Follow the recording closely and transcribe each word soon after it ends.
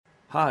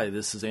Hi,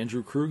 this is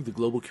Andrew Krug, the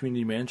Global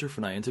Community Manager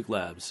for Niantic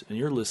Labs, and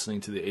you're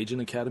listening to the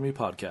Agent Academy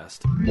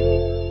podcast.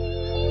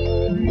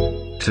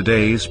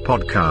 Today's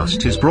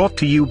podcast is brought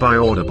to you by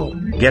Audible.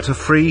 Get a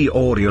free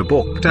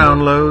audiobook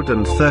download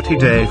and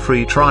 30-day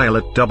free trial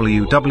at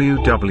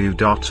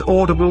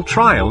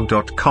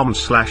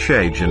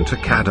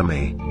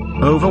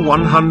www.audibletrial.com/agentacademy. Over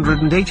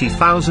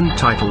 180,000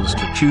 titles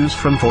to choose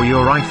from for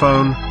your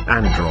iPhone,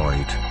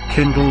 Android,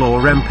 Kindle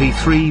or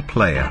MP3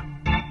 player.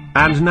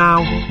 And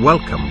now,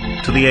 welcome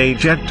to the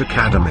Agent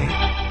Academy.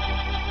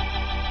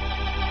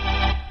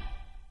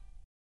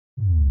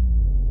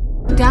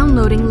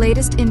 Downloading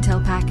latest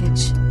intel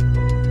package.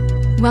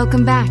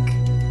 Welcome back.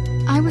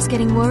 I was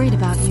getting worried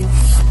about you.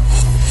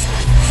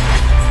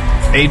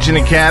 Agent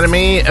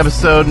Academy,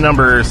 episode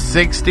number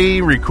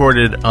 60,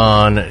 recorded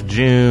on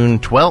June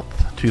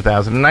 12th,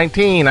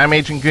 2019. I'm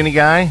Agent Goonie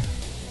Guy.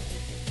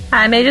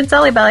 I'm Agent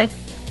Sully Belly.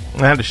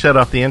 I had to shut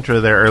off the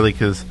intro there early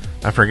because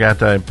I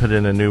forgot I put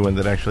in a new one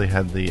that actually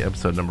had the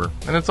episode number.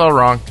 And it's all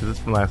wrong because it's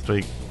from last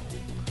week.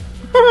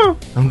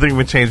 I'm thinking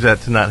we change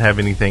that to not have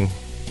anything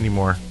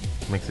anymore.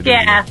 Makes it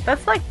easier.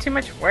 That's like too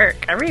much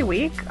work. Every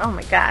week? Oh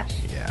my gosh.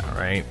 Yeah,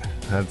 right.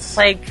 That's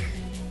like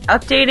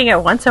updating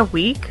it once a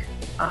week?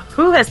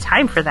 Who has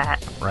time for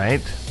that?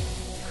 right.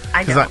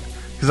 I don't.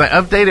 Because I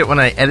update it when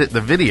I edit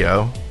the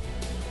video,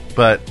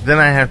 but then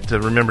I have to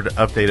remember to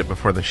update it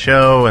before the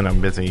show, and I'm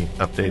busy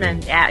updating.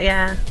 And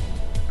then,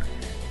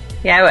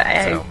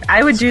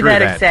 I would do screw that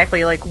that.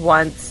 exactly like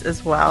once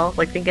as well.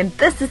 Like thinking,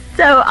 this is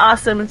so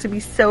awesome. It's going to be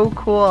so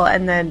cool.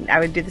 And then I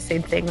would do the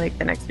same thing like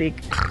the next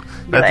week.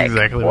 That's like,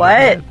 exactly what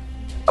I did.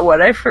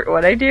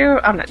 What I do?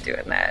 I'm not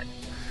doing that.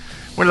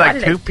 We're Why like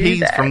did I two do peas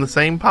that? from the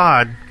same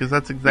pod, because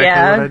that's exactly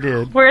what I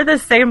did. We're the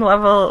same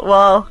level.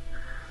 Well,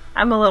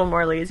 I'm a little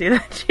more lazy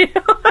than you.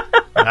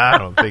 I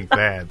don't think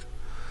that.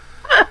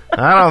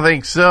 I don't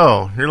think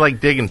so. You're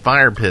like digging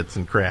fire pits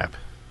and crap.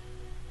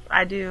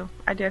 I do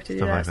have to do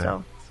Stuff that. like that.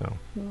 So So.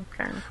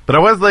 okay. But I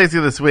was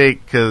lazy this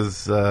week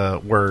because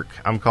work.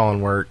 I'm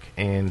calling work,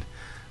 and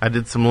I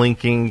did some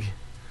linking.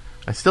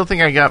 I still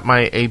think I got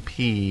my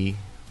AP,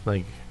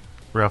 like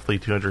roughly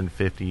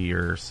 250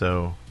 or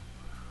so.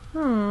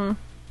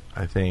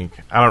 I think.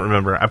 I don't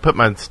remember. I put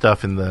my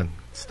stuff in the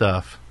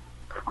stuff.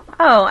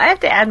 Oh, I have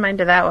to add mine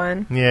to that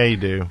one. Yeah, you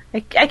do.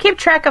 I keep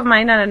track of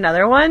mine on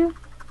another one.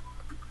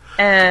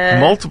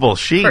 Multiple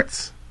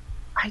sheets.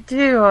 I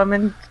do. I'm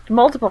in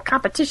multiple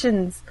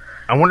competitions.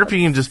 I wonder if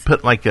you can just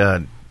put like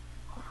a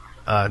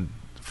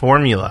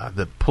formula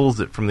that pulls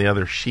it from the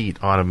other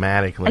sheet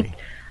automatically.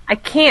 I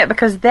can't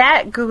because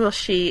that Google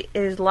Sheet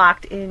is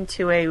locked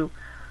into a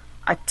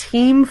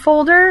team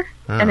folder,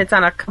 and it's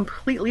on a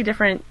completely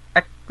different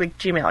like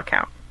Gmail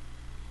account.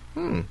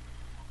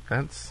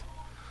 That's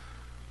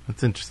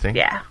interesting.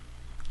 Yeah.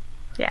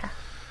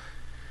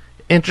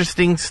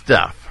 Interesting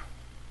stuff.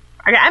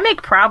 I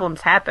make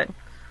problems happen.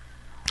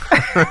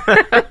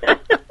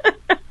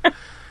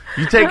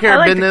 You take care I of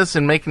like business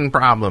and making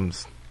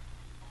problems.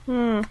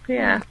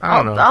 Yeah.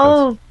 I don't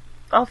know.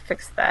 I'll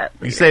fix that.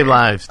 You later. save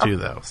lives too,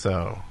 though,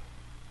 so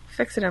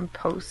Fix it in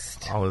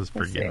post. all is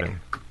We'll see. forgiven.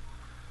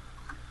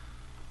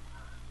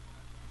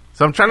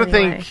 So I'm trying to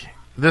Anyway. think.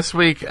 This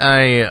week,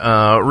 I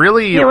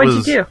really what'd you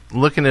was do?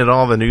 looking at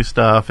all the new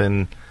stuff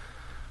and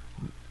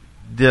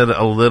did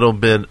a little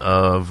bit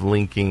of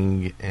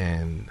linking,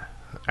 and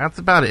that's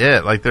about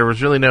it. Like, there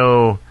was really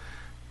no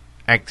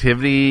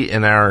activity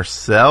in our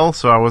cell,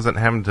 so I wasn't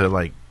having to,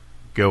 like,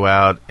 go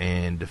out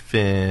and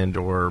defend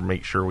or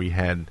make sure we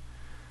had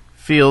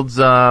fields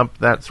up,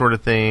 that sort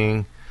of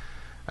thing.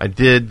 I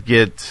did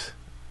get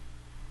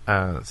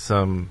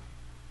some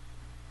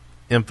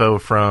info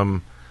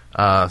from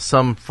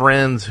some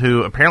friends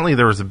who apparently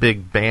there was a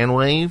big ban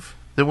wave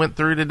that went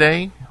through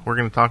today. We're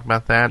going to talk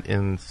about that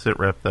in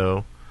SitRep,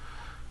 though.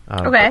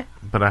 Okay.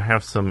 But I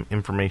have some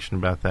information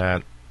about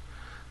that.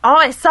 Oh,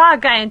 I saw a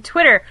guy on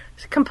Twitter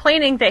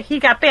complaining that he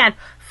got banned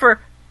for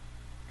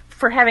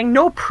having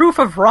no proof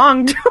of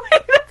wrongdoing.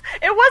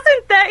 It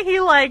wasn't that he,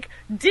 like,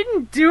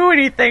 didn't do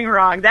anything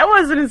wrong. That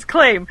wasn't his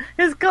claim.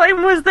 His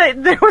claim was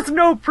that there was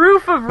no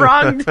proof of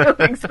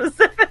wrongdoing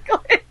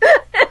specifically.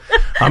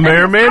 I may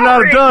or may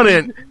not have done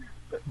it,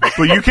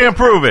 but you can't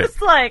prove it.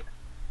 It's like,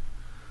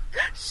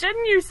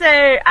 shouldn't you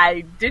say,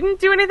 I didn't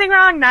do anything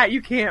wrong, not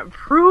you can't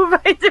prove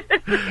I did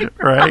anything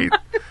wrong? Right?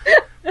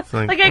 It's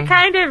Like,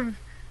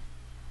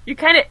 you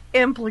kind of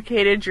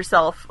implicated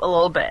yourself a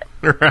little bit.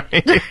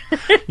 Right.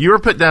 You were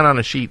put down on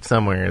a sheet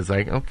somewhere. It's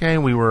like, okay,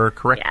 we were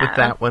correct with Yeah.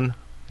 that one.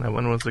 That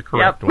one was the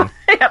correct Yep. one.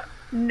 Yep.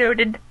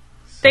 Noted.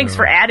 Thanks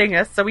for adding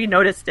us so we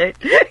noticed it.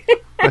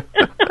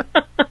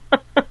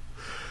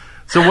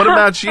 So what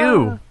about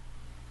you?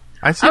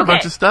 I see a bunch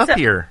Okay, of stuff so-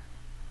 here.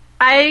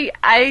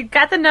 I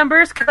got the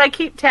numbers because I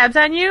keep tabs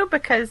on you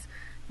because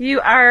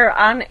you are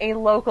on a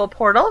local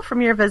portal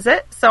from your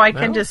visit, so I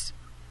can Oh. just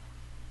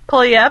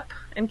pull you up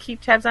and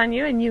keep tabs on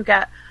you. And you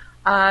got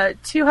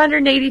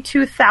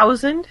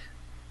 282,000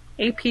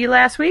 AP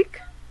last week,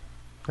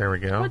 There we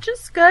go. which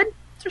is good.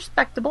 It's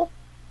respectable.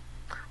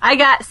 I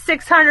got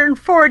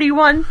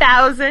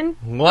 641,000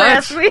 What?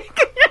 last week.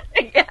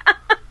 Yeah.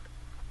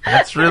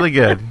 That's really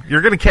good.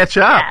 You're going to catch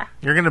up. Yeah.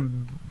 You're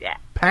going to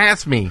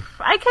pass me.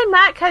 I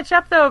cannot catch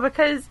up though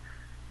because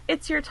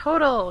it's your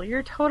total.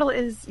 Your total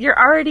is you're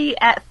already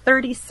at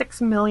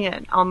 36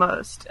 million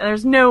almost. And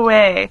there's no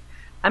way.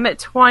 I'm at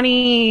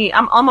 20.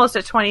 I'm almost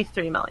at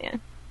 23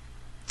 million.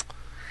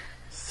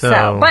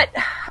 So, but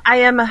I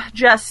am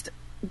just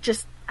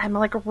I'm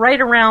like right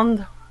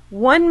around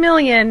 1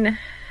 million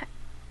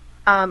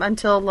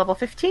until level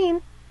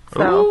 15.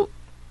 So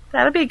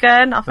that'll be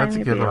good. I'll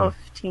finally be level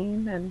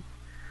 15, and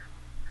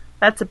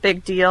that's a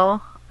big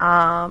deal.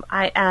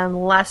 I am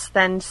less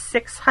than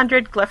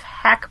 600 glyph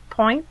hack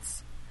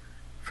points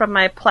from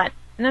my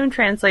platinum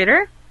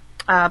translator,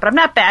 but I'm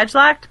not badge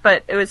locked.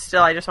 But it was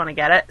still, I just want to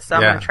get it, so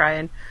I'm gonna try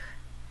and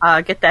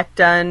get that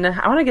done.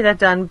 I want to get that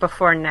done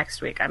before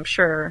next week. I'm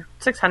sure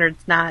 600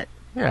 is not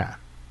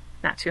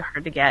too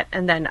hard to get.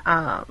 And then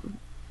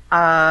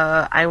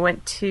I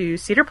went to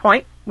Cedar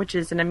Point, which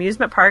is an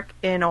amusement park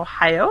in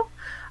Ohio,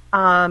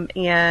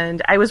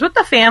 and I was with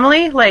the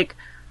family, like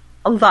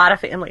a lot of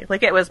family.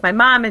 Like it was my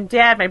mom and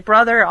dad, my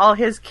brother, all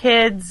his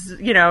kids,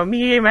 you know,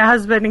 me, my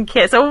husband, and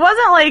kids. So it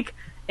wasn't like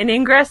an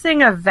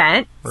ingressing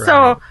event. Right.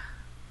 So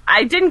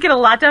I didn't get a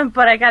lot done,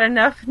 but I got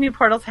enough new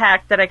portals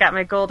hacked that I got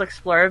my Gold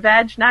Explorer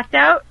badge knocked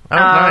out. Oh,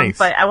 nice.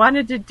 But I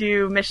wanted to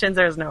do missions.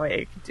 There was no way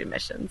you could do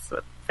missions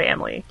with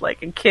family.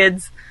 Like, and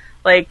kids,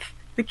 like,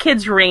 the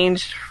kids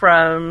ranged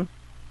from,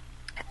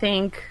 I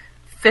think,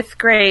 5th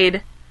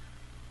grade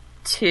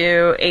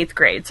to 8th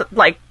grade. So,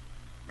 like,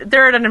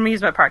 they're at an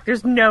amusement park.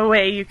 There's no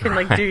way you can,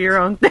 like, do your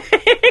own thing.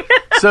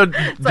 So,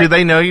 do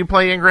they know you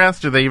play Ingress?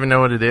 Do they even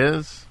know what it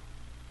is?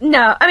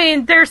 No. I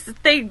mean, they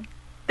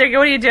go,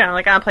 what are you doing? I'm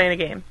like, I'm playing a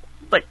game.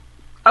 Like,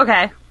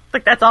 okay.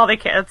 Like, that's all they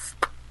care. It's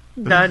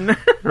done.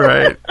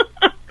 Right.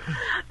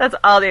 That's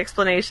all the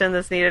explanation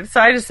that's needed.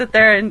 So I just sit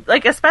there and,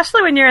 like,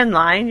 especially when you're in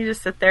line, you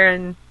just sit there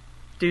and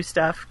do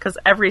stuff, because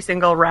every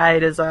single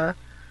ride is a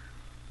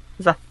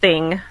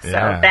thing. So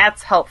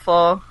that's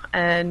helpful.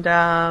 And,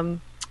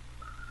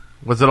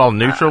 was it all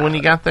neutral when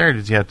you got there?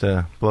 Did you have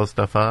to blow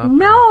stuff up?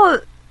 No,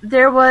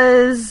 there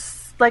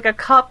was, like, a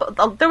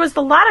couple, there was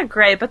a lot of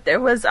gray, but there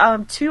was,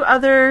 2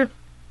 other,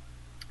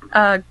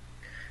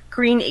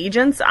 green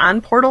agents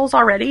on portals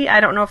already. I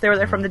don't know if they were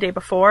there from the day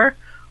before,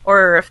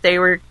 or if they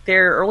were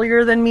there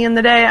earlier than me in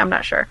the day. I'm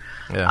not sure.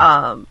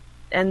 Yeah.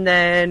 And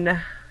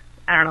then,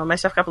 I don't know, my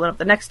stuff got blown up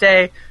the next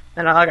day,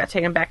 then I got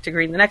taken back to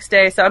green the next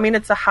day. So, I mean,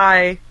 it's a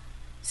high,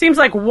 seems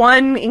like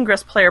one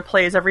Ingress player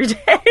plays every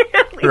day,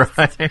 at least.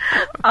 Right.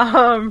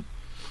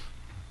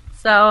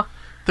 So.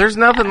 There's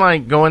nothing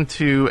like going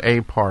to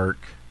a park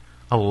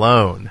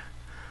alone.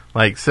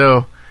 Like,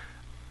 so,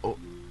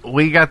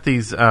 we got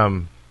these,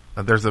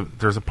 there's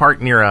a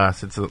park near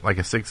us. It's like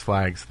a Six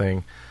Flags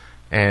thing.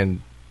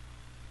 And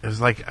it was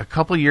like a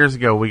couple years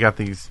ago we got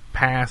these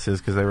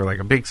passes because they were like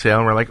a big sale.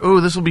 And we're like, oh,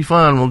 this will be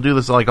fun. We'll do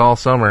this like all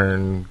summer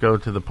and go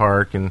to the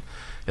park and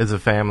as a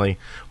family.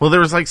 Well, there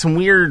was like some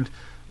weird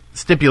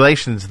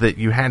stipulations that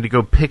you had to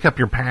go pick up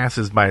your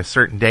passes by a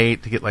certain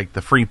date to get like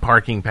the free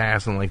parking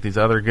pass and like these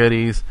other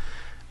goodies.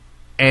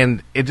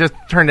 And it just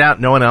turned out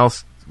no one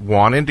else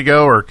wanted to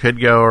go or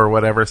could go or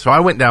whatever. So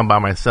I went down by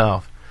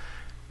myself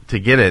to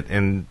get it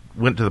and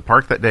went to the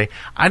park that day.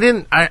 I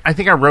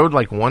think I rode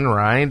like one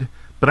ride,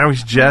 but I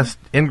was just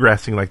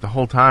ingressing like the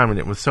whole time, and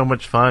it was so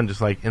much fun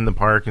just like in the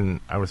park, and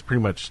I was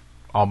pretty much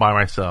all by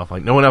myself.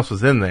 Like no one else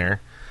was in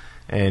there,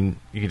 and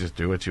you can just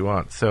do what you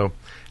want. So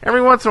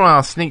every once in a while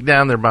I'll sneak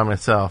down there by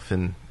myself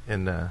and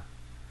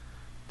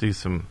do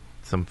some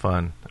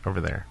fun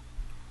over there.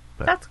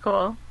 But that's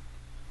cool.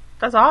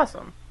 That's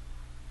awesome.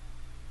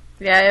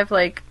 Yeah, I have,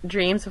 like,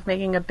 dreams of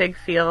making a big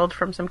field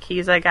from some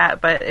keys I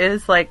got, but it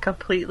is, like,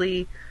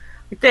 completely...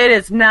 Like, it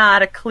is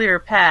not a clear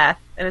path,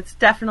 and it's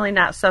definitely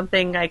not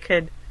something I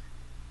could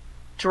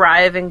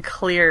drive and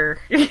clear.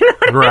 You know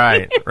what I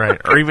mean?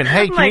 Right. Or even,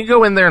 hey, can you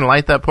go in there and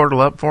light that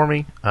portal up for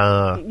me?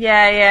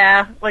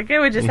 Yeah. Like, it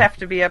would just have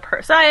to be a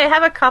So I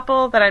have a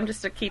couple that I'm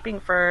just keeping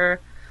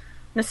for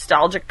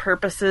nostalgic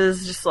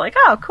purposes, just like,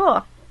 oh,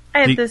 cool.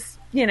 I have this,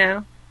 you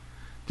know...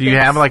 Do you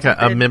have like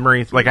a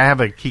memory? Like I have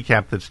a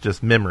keycap that's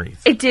just memories.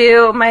 I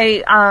do.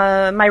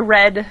 My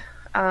red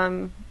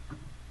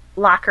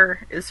locker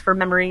is for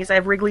memories. I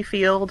have Wrigley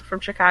Field from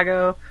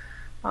Chicago,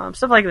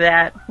 stuff like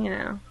that. You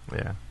know.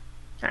 Yeah.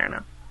 I don't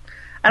know.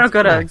 I don't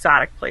go to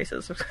exotic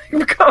places. I'm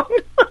going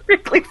to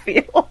Wrigley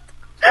Field.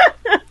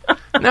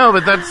 No,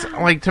 but that's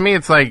like to me.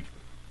 It's like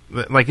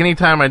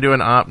anytime I do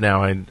an op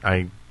now,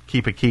 I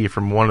keep a key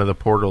from one of the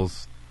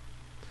portals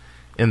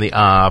in the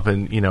op,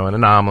 and you know, an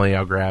anomaly,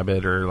 I'll grab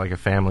it, or like a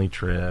family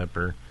trip,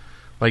 or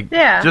like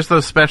just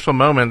those special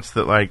moments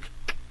that like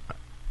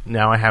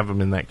now I have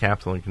them in that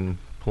capsule and can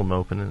pull them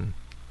open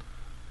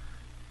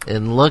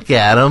and look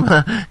at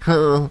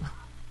them.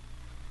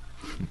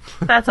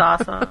 That's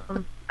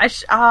awesome. I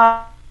should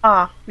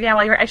have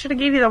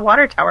gave you the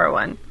water tower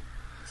one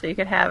so you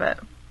could have it.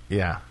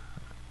 Yeah,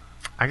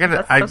 I got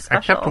it.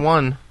 I kept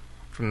one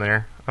from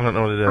there. I don't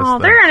know what it is. Oh,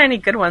 there aren't any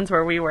good ones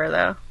where we were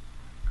though,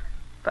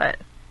 but.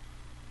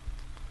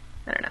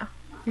 I don't know.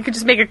 You could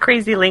just make a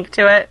crazy link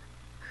to it.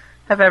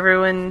 have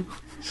everyone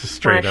Just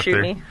straight wanna up shoot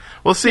there. me.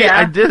 Well, see, Yeah.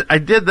 I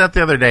did that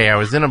the other day. I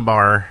was in a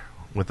bar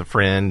with a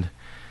friend,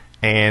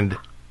 and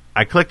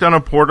I clicked on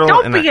a portal.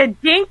 Don't and be a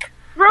dink.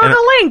 Throw and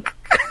the link.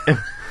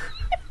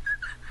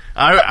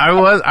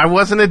 I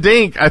wasn't a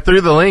dink. I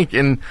threw the link,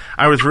 and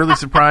I was really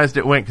surprised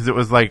it went because it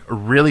was like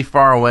really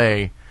far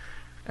away.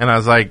 And I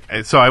was like,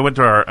 so I went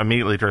to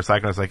immediately to our site,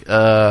 and I was like,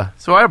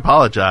 so I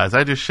apologize.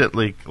 I just shit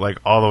leaked like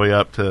all the way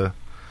up to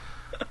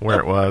where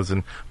it was,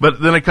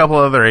 but then a couple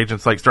other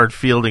agents like started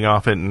fielding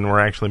off it, and were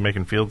actually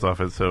making fields off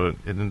it, so it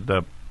ended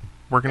up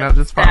working out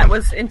just fine. That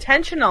was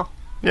intentional.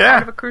 Yeah.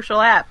 Part of a crucial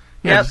app.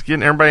 Yeah, Yep. just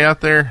getting everybody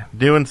out there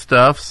doing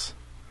stuffs.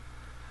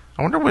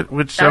 I wonder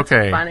which. That's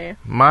okay, funny.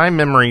 my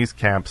memories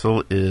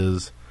capsule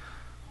is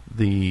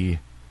the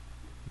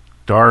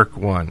dark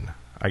one.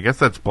 I guess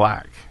that's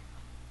black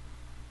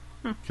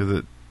because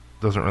it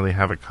doesn't really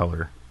have a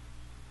color.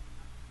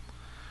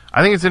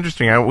 I think it's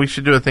interesting. We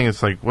should do a thing.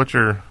 It's like, what's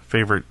your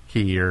favorite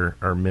key or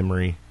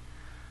memory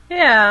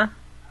Yeah.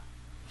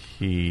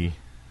 key?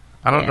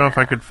 I don't know if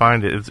I could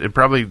find it. It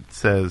probably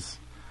says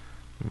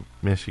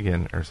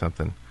Michigan or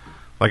something.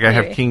 Like I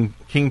have Maybe.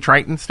 King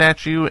Triton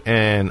statue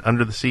and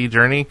Under the Sea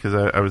Journey because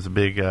I was a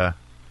big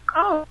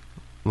Oh.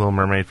 Little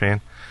Mermaid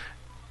fan.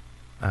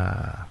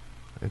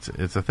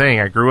 It's a thing.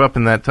 I grew up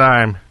in that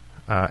time.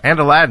 And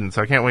Aladdin,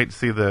 so I can't wait to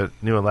see the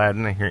new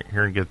Aladdin. I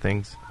hear good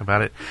things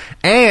about it.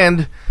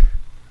 And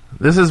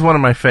this is one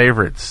of my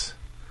favorites.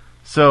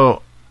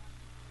 So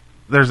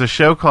there's a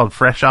show called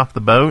Fresh Off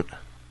the Boat.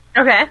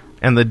 Okay.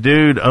 And the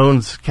dude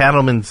owns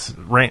Cattleman's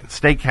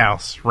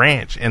Steakhouse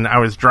Ranch. And I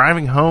was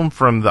driving home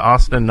from the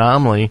Austin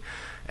Anomaly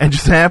and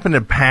just happened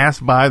to pass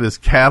by this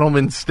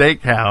Cattleman's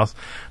Steakhouse.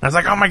 And I was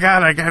like, oh my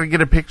God, I got to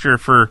get a picture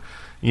for,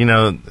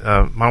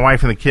 my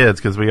wife and the kids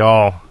because we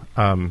all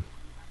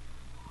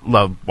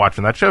love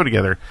watching that show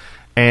together.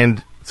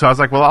 And so I was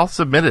like, well, I'll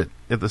submit it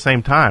at the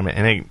same time.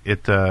 And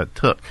it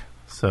took.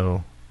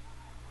 So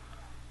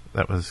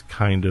that was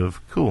kind of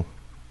cool.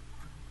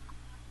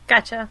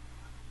 Gotcha.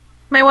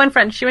 My one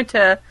friend, she went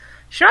to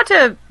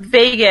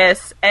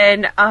Vegas,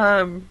 and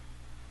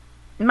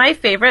my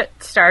favorite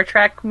Star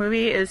Trek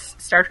movie is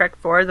Star Trek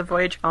IV: The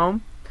Voyage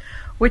Home,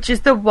 which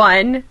is the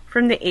one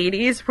from the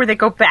 80s where they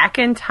go back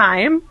in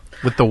time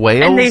With the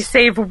whales? and they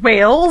save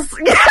whales.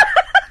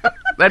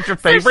 That's your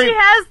So favorite?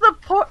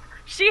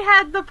 she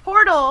had the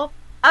portal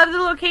of the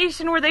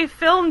location where they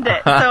filmed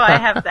it. So I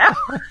have that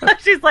one.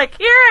 She's like,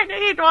 here, I know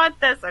you'd want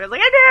this. I was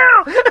like,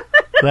 I do.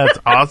 That's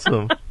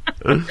awesome.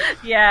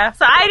 Yeah.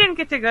 So I didn't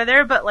get to go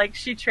there, but like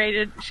she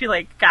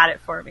got it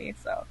for me.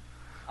 So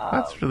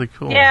That's really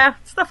cool. yeah,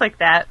 stuff like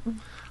that.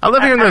 I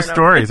love hearing I those don't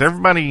know. stories.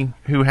 Everybody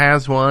who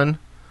has one,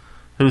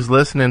 who's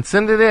listening,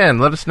 send it in.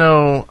 Let us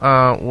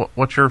know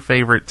what your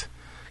favorite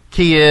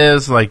key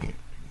is, like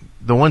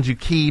the ones you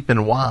keep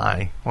and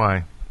why.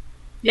 Why?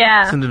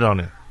 Yeah. Send it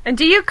on in. And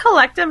do you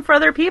collect them for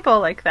other people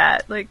like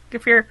that? Like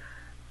if you're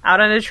out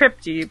on a trip,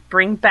 do you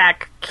bring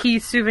back key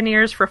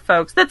souvenirs for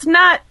folks? That's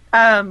not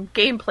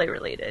gameplay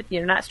related,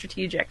 not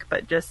strategic,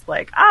 but just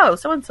like, oh,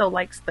 so-and-so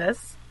likes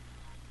this.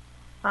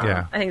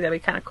 Yeah. I think that'd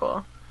be kind of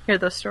cool. Hear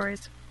those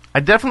stories. I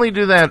definitely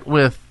do that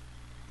with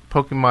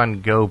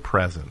Pokemon Go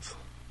presents.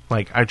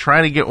 Like, I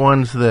try to get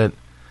ones that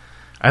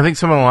I think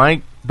someone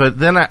like, but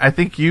then I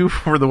think you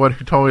were the one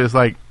who told me, it's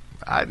like,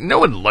 no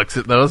one looks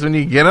at those when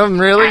you get them,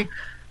 really?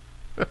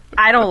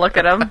 I don't look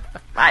at them.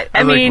 I was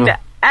like, mean, well-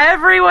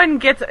 everyone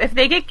gets, if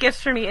they get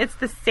gifts from me, it's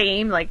the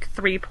same, like,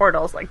 3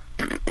 portals, like,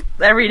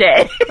 every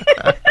day.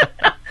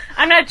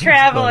 I'm not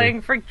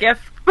traveling for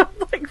gift,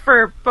 like,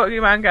 for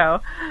Pokemon Go.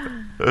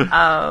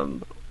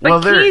 But Well,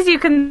 there- keys you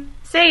can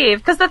save,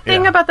 because the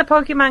thing Yeah. about the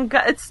Pokemon Go,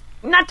 it's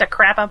not to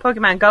crap on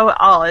Pokemon Go at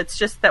all, it's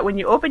just that when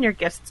you open your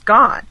gifts, it's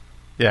gone.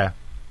 Yeah.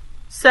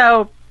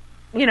 So,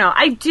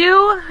 I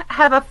do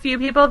have a few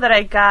people that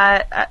I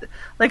got,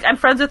 I'm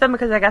friends with them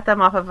because I got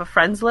them off of a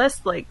friends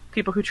list, like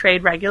people who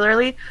trade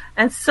regularly.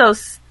 And so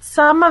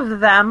some of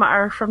them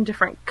are from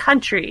different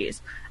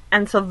countries.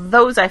 And so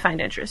those I find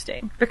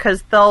interesting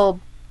because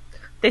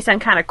they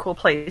send kind of cool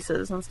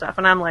places and stuff.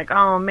 And I'm like,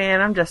 oh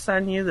man, I'm just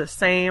sending you the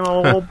same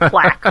old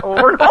black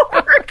over and over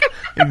again.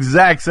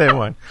 Exact same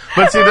one.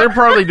 But see, they're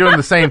probably doing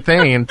the same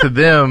thing, and to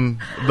them,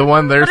 the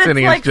one they're But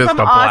sending it's like is just some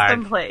a black.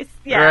 awesome place.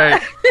 Yeah.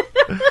 Right.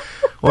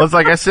 Well, it's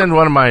like I send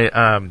one of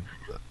my,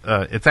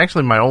 it's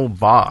actually my old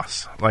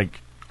boss.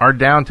 Like, our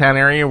downtown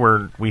area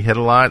where we hit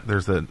a lot,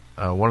 there's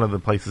one of the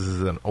places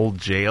is an old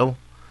jail.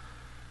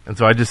 And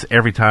so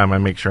every time I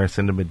make sure I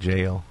send him a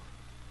jail.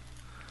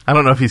 I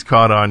don't know if he's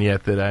caught on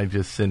yet that I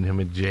just send him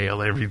a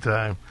jail every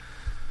time.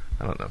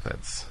 I don't know if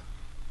that's...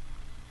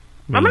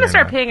 I'm going to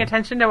start paying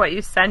attention to what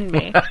you send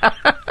me.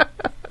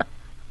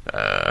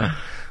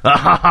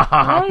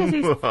 Why is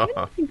he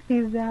sending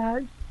me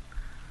that?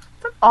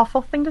 It's an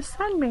awful thing to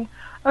send me.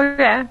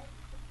 Okay.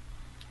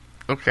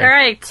 Okay. All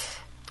right.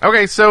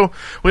 Okay, so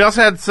we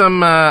also had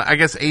some,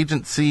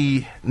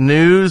 agency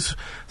news.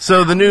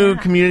 So the new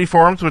community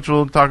forums, which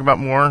we'll talk about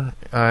more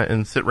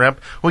in SitRep,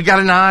 we got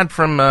a nod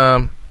from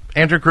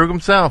Andrew Krug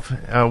himself.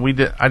 I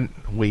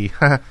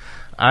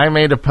I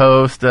made a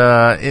post.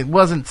 It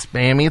wasn't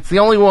spammy. It's the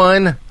only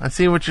one. I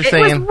see what you're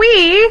saying. It was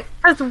we,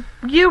 as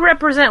you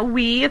represent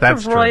we. It's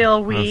That's a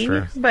royal true. we.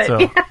 That's true. But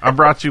So I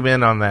brought you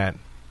in on that.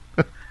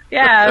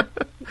 yeah,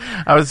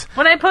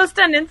 When I post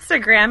on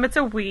Instagram, it's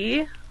a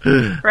we,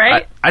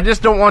 right? I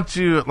just don't want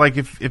you, like,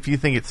 if you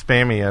think it's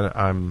spammy,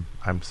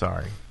 I'm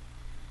sorry.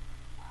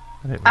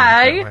 I didn't mean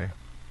it that way.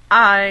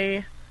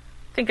 I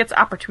think it's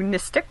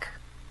opportunistic,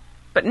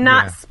 but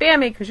not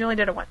spammy because you only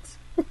did it once.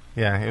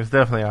 Yeah, it was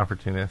definitely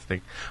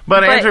opportunistic.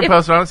 But Andrew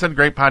posted on it, said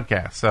great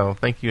podcast. So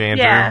thank you,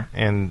 Andrew. Yeah.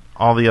 And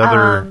all the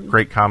other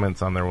great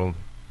comments on there we'll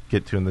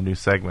get to in the new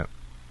segment.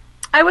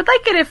 I would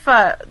like it if,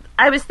 I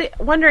was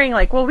wondering,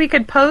 like, well, we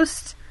could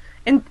post,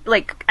 and,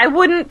 like, I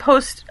wouldn't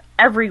post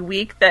every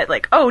week that,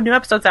 like, oh, new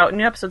episode's out,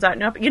 new episode's out,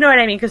 you know what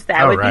I mean? Because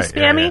that would be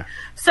spammy. Yeah.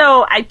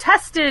 So I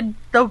tested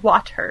the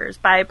waters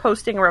by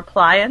posting a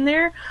reply in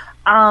there.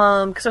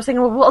 Because I was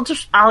thinking, well,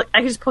 I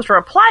can just post a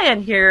reply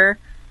in here,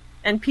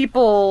 and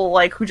people,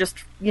 like, who just,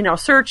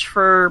 search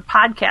for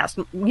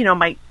podcasts,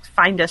 might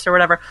find us or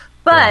whatever.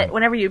 But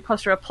whenever you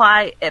post a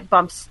reply, it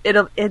bumps, it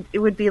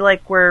would be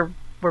like we're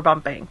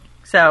bumping.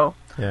 So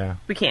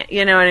we can't,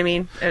 you know what I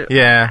mean? I don't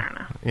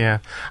know. Yeah.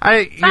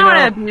 I don't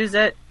want to abuse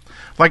it.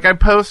 Like, I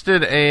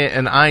posted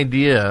an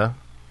idea.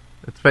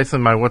 It's basically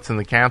my what's in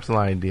the capsule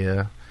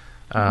idea.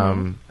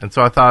 And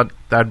so I thought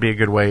that'd be a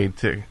good way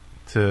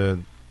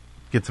to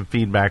get some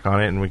feedback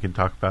on it, and we could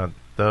talk about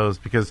those,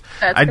 because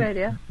that's a good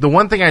idea. The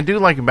one thing I do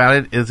like about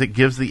it is it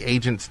gives the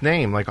agent's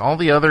name. Like, all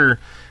the other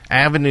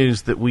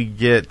avenues that we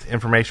get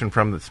information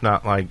from that's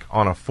not like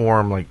on a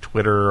forum like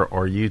Twitter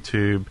or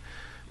YouTube,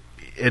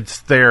 it's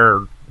their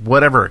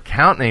whatever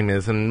account name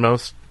is, and a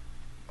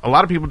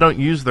lot of people don't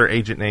use their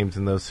agent names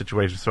in those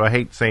situations. So I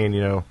hate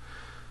saying,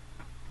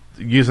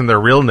 using their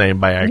real name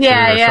by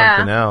accident or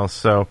something else.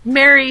 So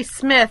Mary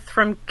Smith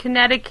from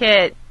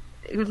Connecticut,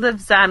 who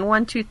lives on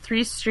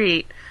 123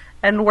 Street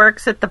and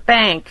works at the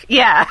bank.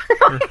 Yeah.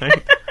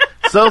 Right.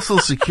 Social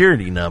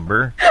Security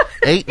number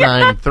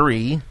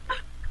 893.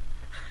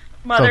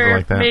 Mother,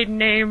 like that. maiden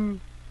name,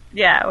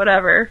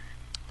 whatever.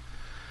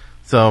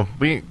 So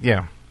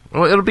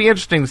well, it'll be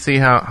interesting to see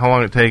how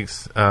long it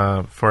takes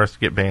for us to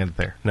get banned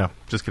there. No,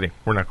 just kidding.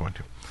 We're not going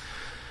to,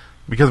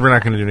 because we're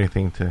not going to do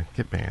anything to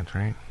get banned,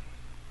 right?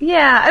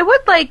 Yeah, I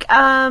would like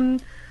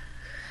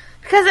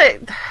because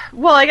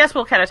I guess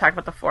we'll kind of talk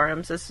about the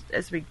forums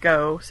as we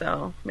go.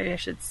 So maybe I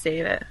should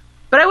save it.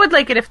 But I would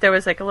like it if there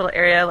was like a little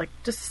area, like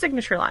just a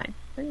signature line.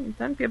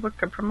 Then people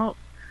could promote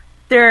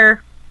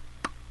their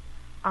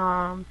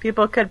like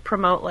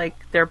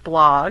their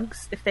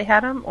blogs if they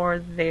had them,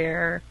 or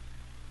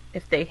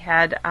if they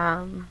had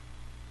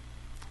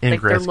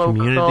like their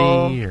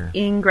local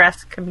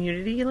Ingress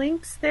community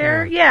links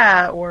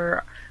there,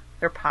 or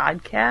their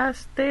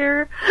podcast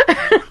there,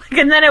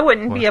 and then it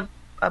wouldn't be a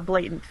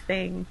blatant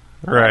thing,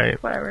 right?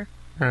 Like, whatever,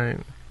 right?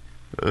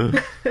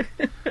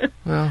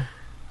 Well,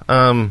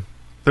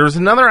 there was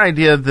another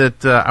idea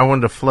that I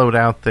wanted to float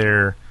out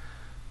there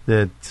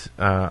that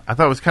I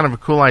thought was kind of a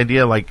cool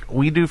idea, like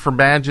we do for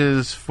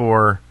badges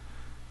for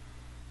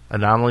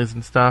anomalies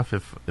and stuff,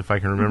 if I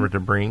can remember to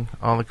bring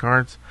all the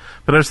cards.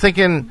 But I was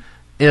thinking,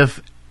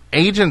 if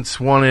agents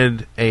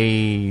wanted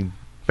a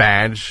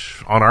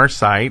badge on our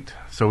site,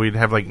 so we'd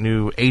have like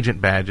new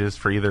agent badges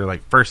for either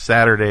like First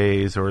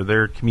Saturdays or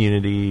their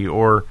community,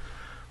 or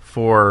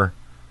for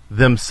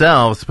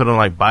themselves to put on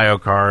like bio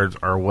cards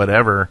or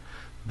whatever,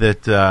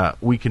 that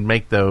we can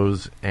make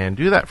those and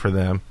do that for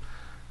them.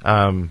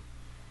 And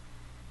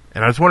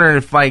I was wondering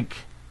if like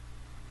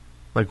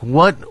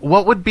what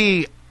would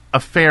be a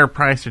fair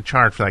price to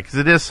charge for that, because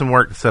it is some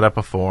work to set up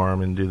a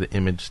forum and do the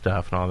image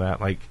stuff and all that.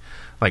 Like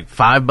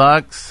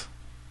 $5,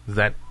 is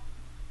that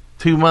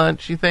too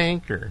much, you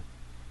think, or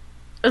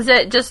is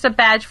it just a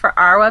badge for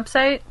our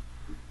website?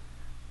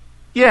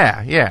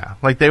 Yeah.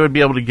 Like they would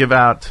be able to give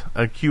out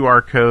a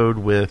QR code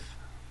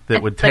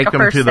that would take like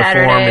them to the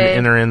Saturday forum and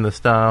enter in the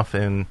stuff,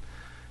 and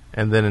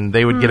then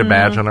they would get a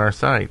badge on our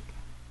site.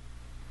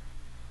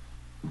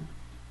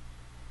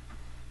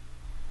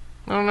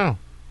 I don't know.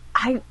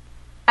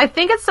 I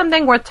think it's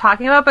something worth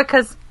talking about,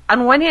 because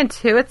on one hand,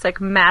 too, it's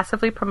like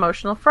massively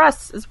promotional for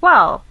us as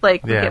well.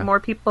 Like, we get more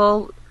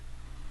people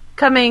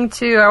coming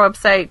to our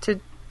website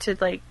to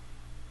like,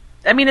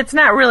 I mean, it's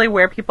not really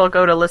where people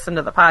go to listen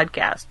to the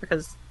podcast,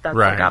 because that's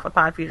like off of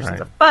pod feeders and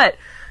stuff. But,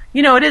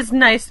 it is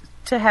nice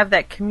to have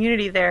that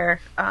community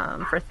there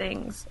for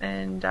things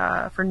and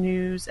for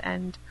news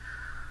and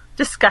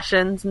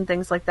discussions and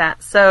things like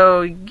that.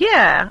 So,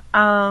 yeah.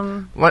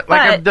 Like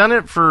I've done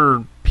it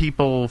for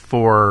people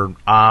for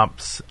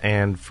ops,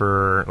 and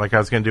for, like, I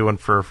was going to do one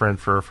for a friend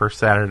for First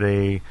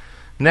Saturday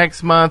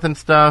next month and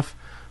stuff,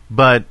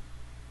 but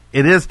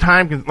it is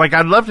time, like,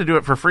 I'd love to do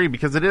it for free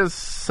because it is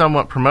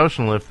somewhat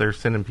promotional if they're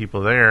sending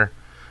people there,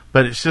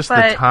 but it's just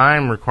the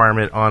time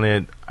requirement on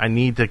it. I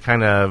need to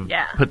kind of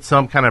put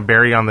some kind of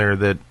barrier on there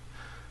that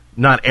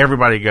not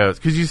everybody goes,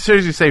 because as soon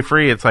as you say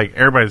free, it's like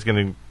everybody's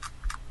going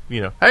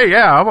to, hey,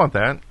 yeah, I want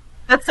that.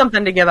 That's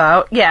something to give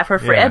out. Yeah, for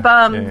free. Yeah,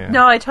 But, yeah.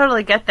 No, I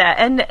totally get that.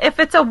 And if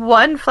it's a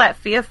one flat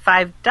fee of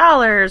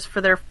 $5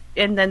 for their,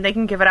 and then they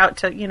can give it out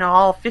to,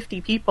 all 50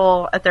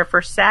 people at their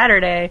first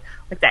Saturday,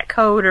 like that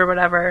code or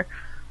whatever,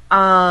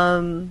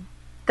 then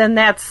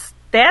that's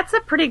a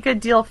pretty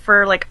good deal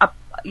for like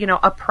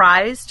a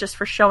prize just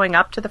for showing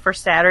up to the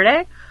first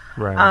Saturday.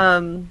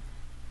 Right.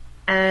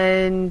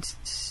 And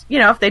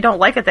if they don't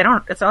like it, they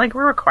don't. It's not like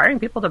we're requiring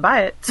people to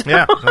buy it. So.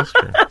 Yeah, that's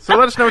true. So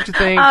let us know what you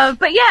think.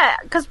 But yeah,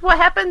 because what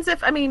happens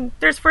if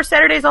there's first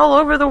Saturdays all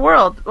over the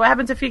world? What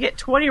happens if you get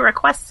 20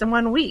 requests in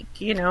 1 week?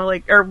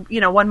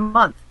 1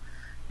 month.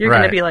 You're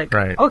going to be like,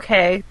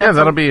 okay, yeah,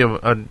 that'll be a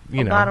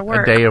lot of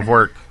work. a day of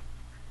work.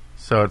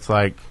 So it's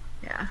like,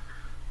 yeah.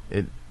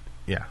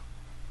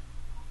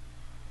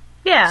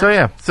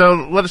 Yeah. So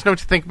let us know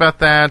what you think about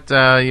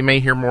that. You may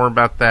hear more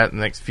about that in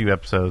the next few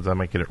episodes. I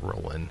might get it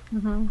rolling.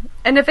 Mm-hmm.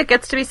 And if it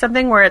gets to be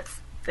something where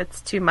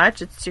it's too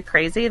much, it's too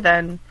crazy,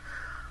 then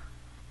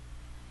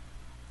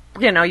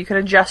you can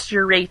adjust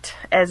your rate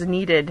as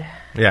needed.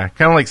 Yeah,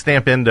 kind of like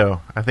Stamp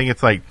Endo. I think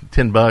it's like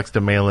 $10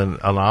 to mail in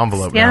an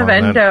envelope. Stamp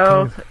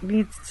Endo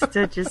needs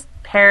to just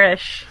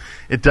perish.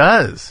 It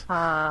does.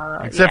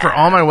 Except for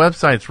all my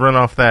websites run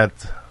off that.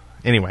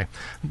 Anyway,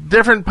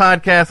 different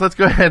podcast. Let's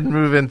go ahead and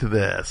move into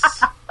this.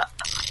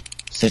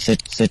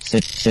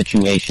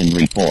 Situation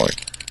report.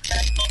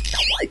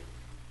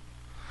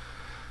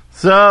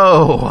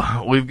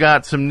 So, we've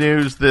got some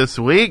news this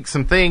week.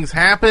 Some things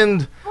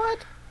happened.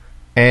 What?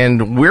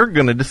 And we're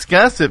going to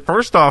discuss it.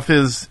 First off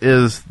is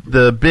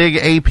the big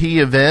AP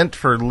event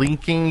for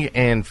linking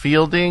and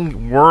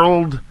fielding,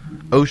 World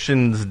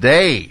Oceans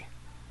Day.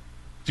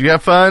 Did you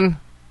have fun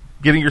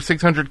getting your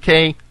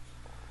 600K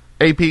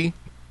AP?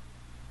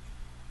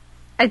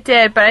 I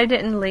did, but I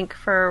didn't link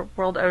for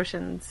World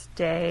Oceans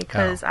Day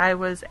because I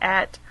was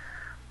at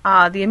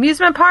the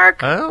amusement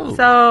park. Oh.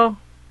 So,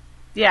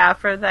 yeah,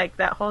 for like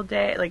that whole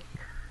day.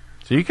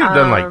 So you could have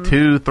done like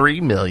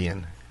 2-3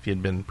 million if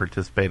you'd been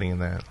participating in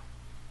that.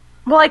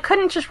 Well, I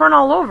couldn't just run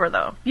all over,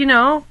 though.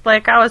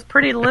 I was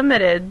pretty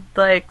limited.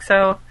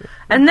 So.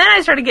 And then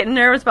I started getting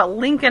nervous about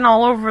linking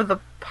all over the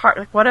park.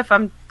 Like, what if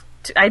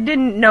I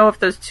didn't know if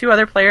those two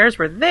other players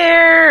were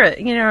there,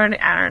 and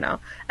I don't know.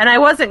 And I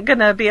wasn't going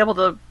to be able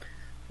to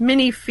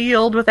mini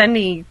field with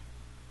any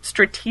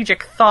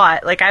strategic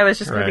thought. Like, I was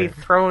just going to be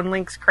throwing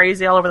links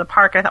crazy all over the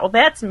park. And I thought,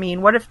 well, that's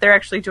mean. What if they're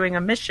actually doing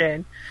a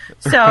mission?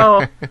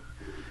 So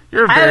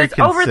You're I very was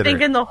considerate.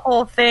 overthinking the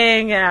whole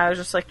thing, and I was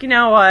just like, you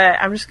know what?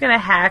 I'm just going to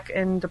hack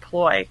and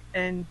deploy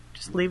and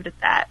just leave it at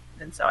that.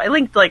 And so I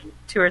linked like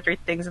 2 or 3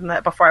 things in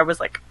that before I was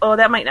like, oh,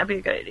 that might not be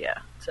a good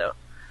idea. So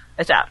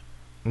I stopped.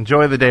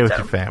 Enjoy the day with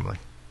your family.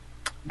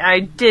 I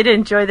did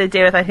enjoy the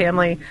day with my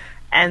family,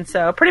 and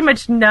so pretty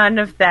much none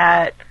of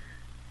that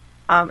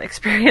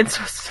experience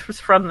was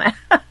from that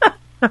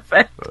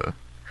event.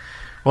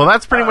 Well,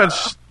 that's pretty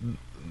much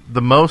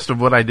the most of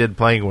what I did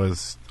playing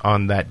was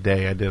on that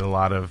day. I did a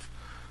lot of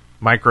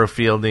micro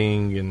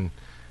fielding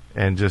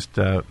and just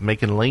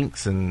making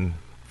links and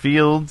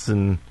fields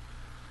and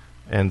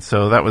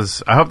so that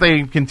was. I hope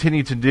they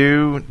continue to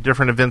do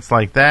different events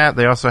like that.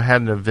 They also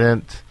had an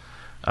event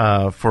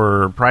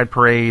for Pride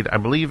Parade, I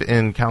believe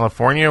in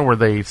California, where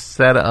they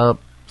set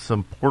up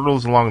some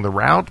portals along the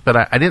route, but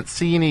I didn't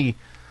see any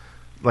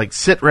like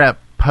sit rep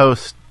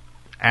post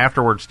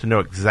afterwards to know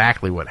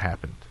exactly what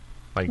happened,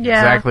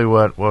 exactly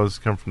what was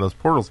come from those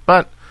portals.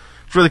 But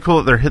it's really cool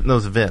that they're hitting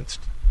those events.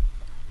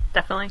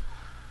 Definitely.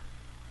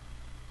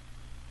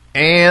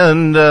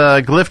 And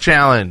Glyph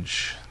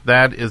Challenge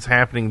that is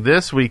happening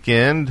this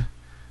weekend,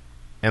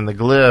 and the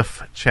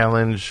Glyph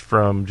Challenge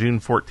from June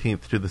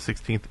 14th to the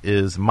 16th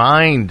is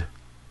mined.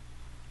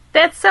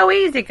 That's so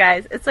easy,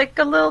 guys. It's like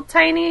a little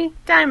tiny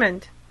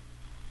diamond.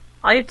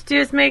 All you have to do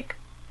is make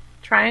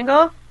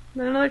triangle,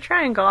 then another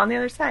triangle on the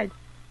other side.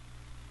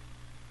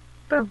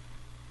 Boom.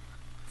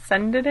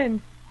 Send it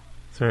in.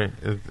 Sorry,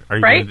 are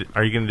you Right?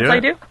 are you going to do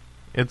That's it? all I do?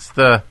 It's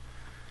the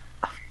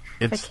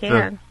If I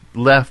can. the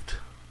left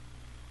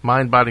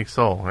mind, body,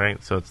 soul,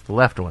 right? So it's the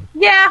left one.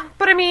 Yeah,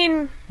 but I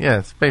mean, Yeah,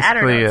 it's I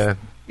don't basically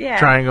know. a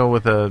triangle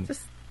with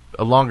Just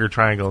a longer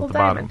triangle at little the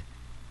bottom. diamond.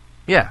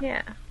 Yeah,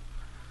 Yeah.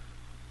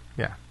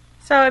 yeah.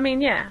 So I mean,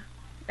 yeah,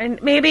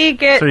 and maybe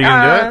get. So you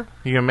gonna do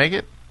it? You gonna make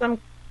it?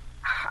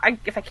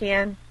 If I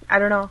can, I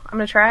don't know. I'm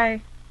gonna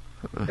try.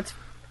 It's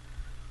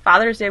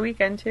Father's Day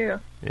weekend too.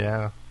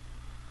 Yeah.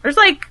 There's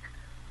like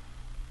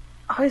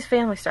always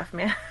family stuff,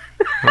 man.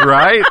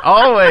 Right?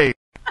 Always.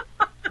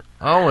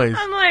 Always.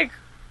 I'm like,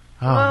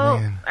 Oh, well,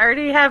 man. I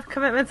already have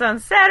commitments on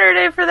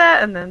Saturday for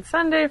that, and then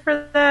Sunday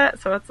for that.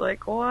 So it's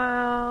like,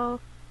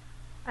 well,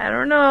 I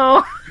don't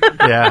know.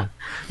 Yeah.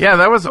 Yeah,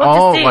 that was We'll have to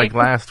all see. like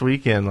last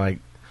weekend. Like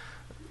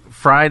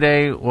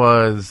Friday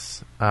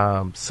was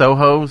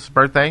Soho's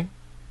birthday.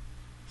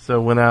 So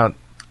went out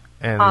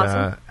and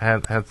Awesome.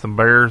 had some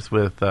beers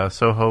with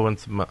Soho and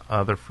some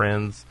other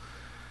friends.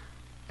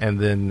 And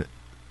then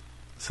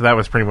so that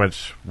was pretty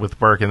much with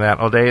work and that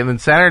all day. And then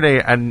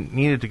Saturday I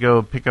needed to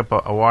go pick up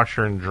a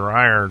washer and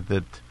dryer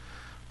that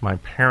my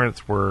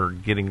parents were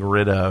getting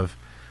rid of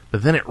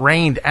But then it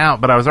rained out,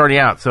 but I was already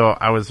out, so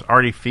I was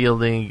already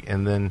fielding,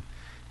 and then,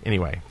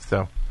 anyway,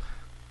 so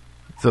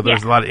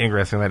there's a lot of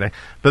ingressing that day.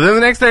 But then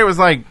the next day it was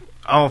like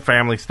all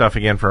family stuff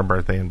again for a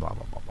birthday and blah,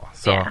 blah, blah, blah.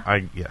 So,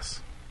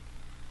 yes.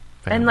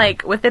 Family. And,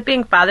 like, with it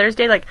being Father's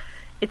Day, like,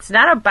 it's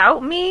not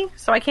about me,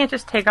 so I can't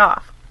just take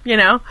off, you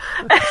know?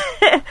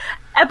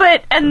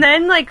 And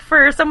then, like,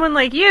 for someone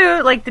like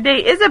you, like, the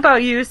day is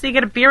about you, so you got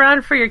to be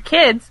around for your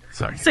kids.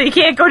 Sorry. So you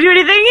can't go do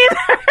anything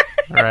either.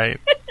 Right.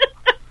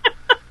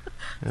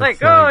 It's like,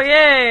 oh,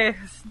 yay,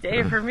 it's a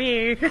day for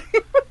me.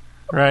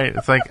 Right.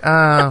 It's like,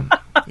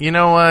 you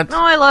know what?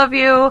 Oh, I love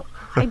you.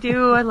 I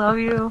do. I love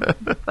you.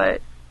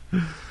 But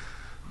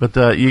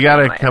you got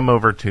to come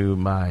over to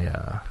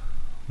my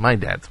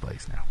dad's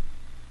place now.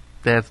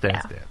 Dad's.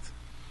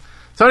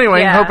 So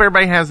anyway, hope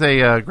everybody has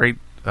a great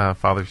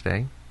Father's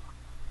Day.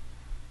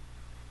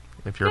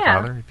 If you're a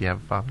father, if you have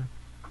a father,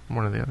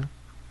 one or the other.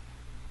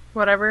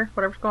 Whatever's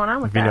going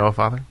on with if that. If you know a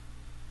father.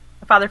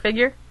 A father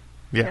figure?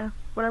 Yeah.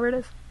 Whatever it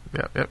is.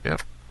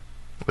 Yep.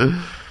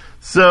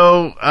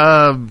 So,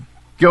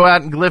 go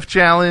out and Glyph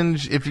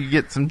Challenge if you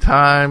get some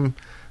time.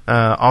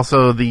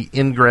 Also, the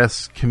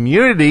Ingress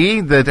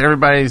community that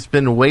everybody's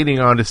been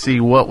waiting on to see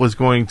what was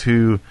going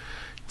to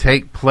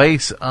take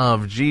place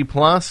of G+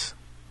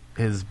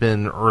 has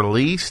been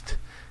released.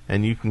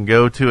 And you can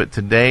go to it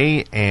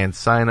today and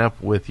sign up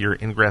with your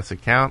Ingress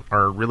account,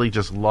 or really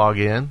just log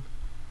in.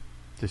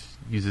 Just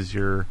uses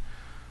your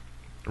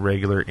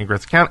regular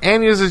Ingress account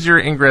and uses your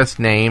Ingress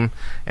name,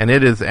 and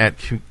it is at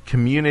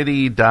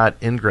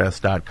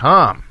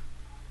community.ingress.com.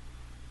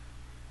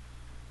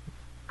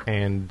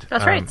 And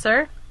that's right,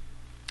 sir.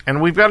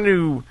 And we've got a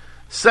new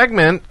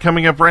segment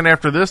coming up right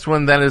after this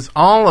one that is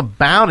all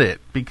about it,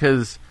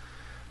 because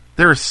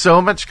there's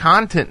so much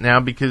content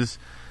now, because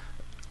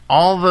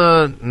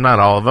not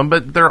all of them,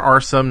 but there are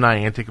some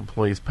Niantic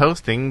employees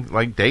posting,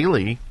 like,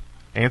 daily,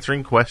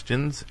 answering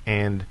questions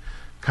and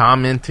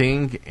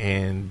commenting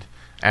and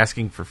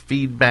asking for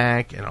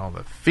feedback, and all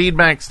the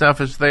feedback stuff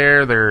is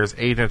there. There's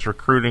agents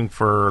recruiting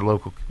for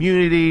local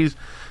communities.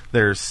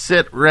 There's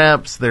sit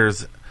reps.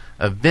 There's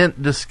event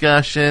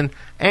discussion.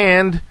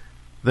 And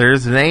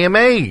there's an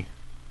AMA.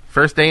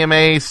 First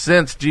AMA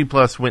since G+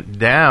 went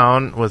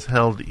down was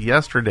held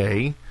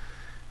yesterday.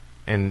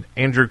 And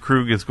Andrew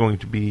Krug is going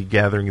to be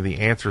gathering the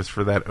answers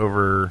for that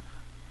over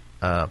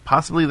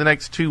possibly the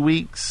next 2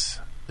 weeks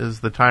is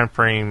the time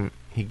frame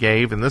he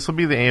gave. And this will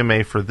be the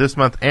AMA for this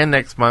month and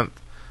next month.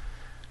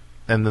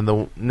 And then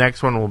the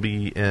next one will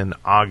be in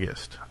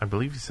August. I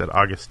believe he said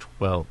August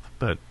 12th,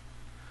 but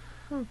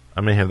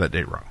I may have that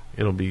date wrong.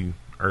 It'll be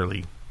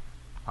early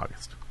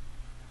August.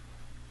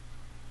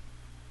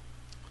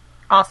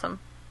 Awesome.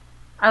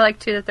 I like,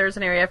 too, that there's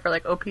an area for,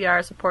 like,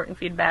 OPR support and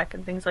feedback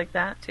and things like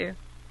that, too.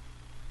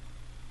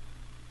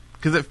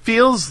 Because it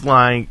feels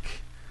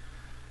like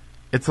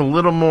it's a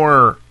little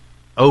more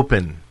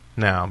open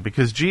now.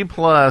 Because G+,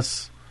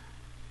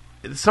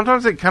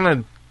 sometimes it kind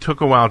of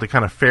took a while to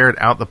kind of ferret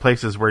out the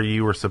places where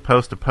you were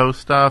supposed to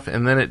post stuff,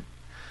 and then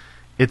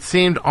it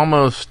seemed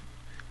almost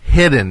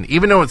hidden.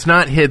 Even though it's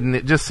not hidden,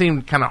 it just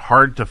seemed kind of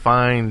hard to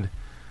find,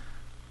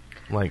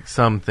 like,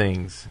 some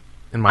things,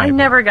 in my opinion.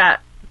 Never got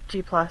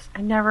G+.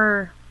 It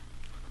never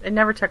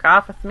took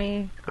off with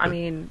me. I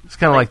mean... It's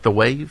kind of like the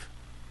wave?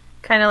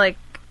 Kind of like,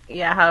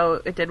 yeah, how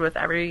it did with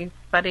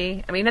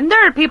everybody. I mean, and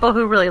there are people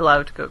who really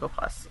loved Google+,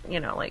 you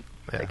know, like,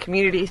 the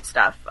community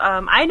stuff.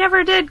 I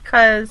never did,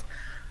 because...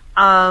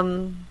 I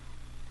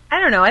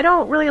don't know. I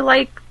don't really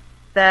like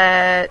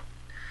that.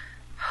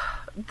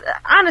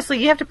 Honestly,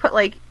 you have to put,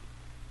 like,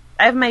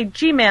 I have my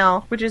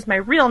Gmail, which is my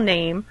real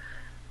name,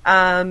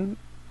 and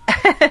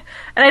I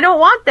don't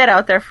want that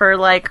out there for,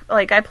 like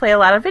I play a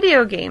lot of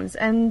video games,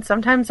 and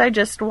sometimes I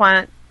just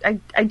want, I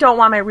don't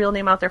want my real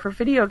name out there for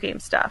video game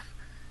stuff,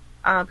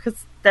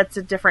 because that's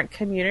a different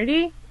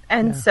community,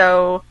 and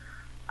so...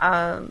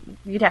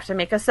 you'd have to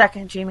make a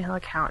second Gmail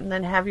account and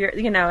then have your,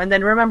 you know, and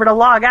then remember to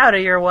log out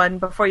of your one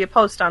before you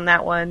post on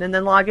that one, and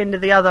then log into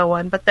the other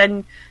one, but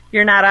then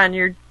you're not on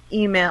your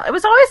email. It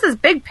was always this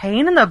big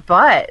pain in the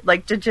butt,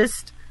 like, I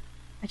just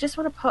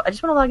want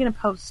to log in and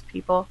post,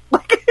 people.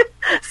 Like,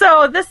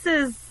 so this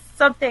is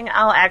something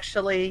I'll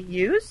actually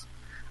use,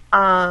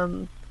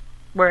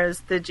 whereas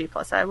the G+,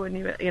 I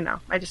wouldn't even, you know,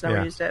 I just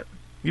never used it.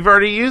 You've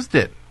already used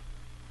it.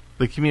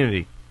 The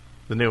community,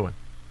 the new one.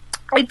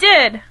 I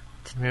did.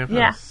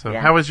 Yeah. So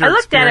how was your experience? I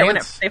looked at it when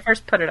they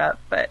first put it up,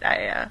 but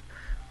I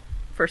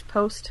first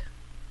post,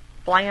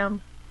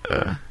 blam.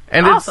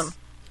 And awesome.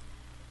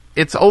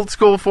 It's old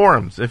school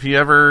forums. If you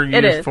ever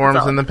used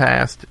forums in the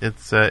past,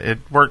 it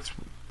works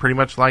pretty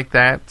much like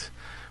that,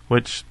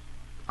 which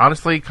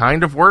honestly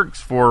kind of works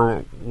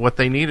for what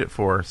they need it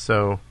for.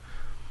 So,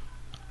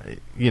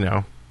 you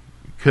know,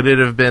 could it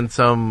have been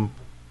some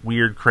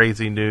weird,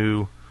 crazy,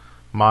 new,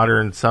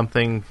 modern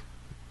something?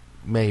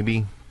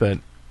 Maybe, but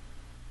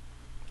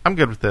I'm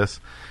good with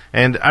this.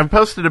 And I've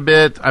posted a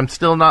bit. I'm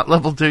still not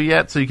level 2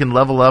 yet, so you can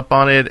level up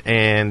on it.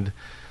 And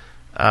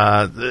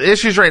the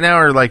issues right now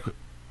are, like,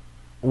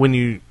 when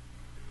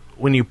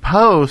when you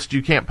post,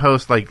 you can't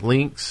post like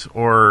links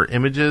or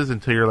images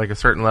until you're like a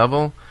certain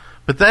level.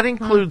 But that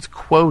includes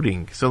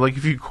quoting. So like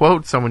if you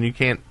quote someone, you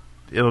can't.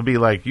 It'll be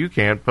like you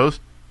can't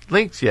post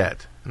links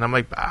yet. And I'm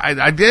like,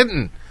 I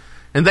didn't,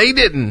 and they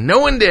didn't. No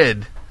one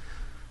did.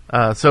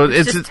 So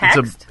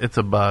it's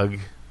a bug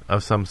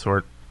of some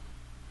sort.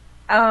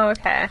 Oh,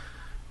 okay.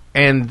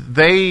 And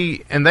they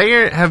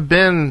have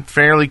been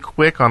fairly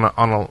quick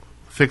on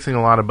fixing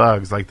a lot of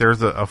bugs. Like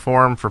there's a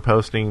forum for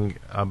posting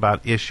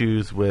about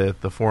issues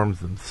with the forums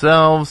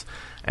themselves,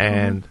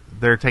 and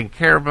they're taking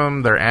care of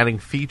them. They're adding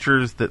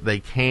features that they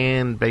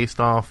can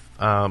based off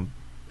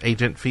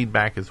agent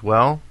feedback as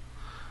well.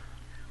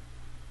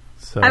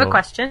 So, I have a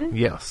question.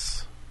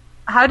 Yes.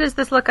 How does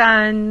this look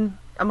on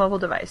a mobile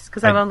device?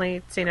 Because I've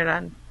only seen it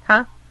on...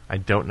 Huh? I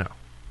don't know.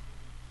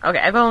 Okay,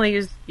 I've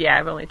only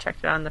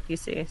checked it on the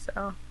PC,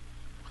 so...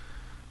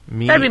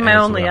 That'd be my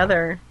only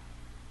other,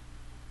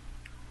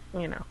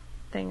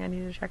 thing I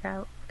need to check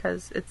out,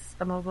 because it's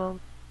a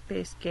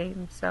mobile-based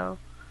game, so...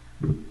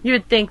 You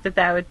would think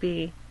that would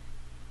be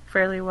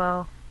fairly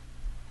well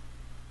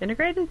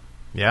integrated?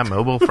 Yeah,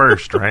 mobile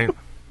first, right?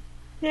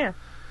 Yeah.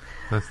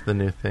 That's the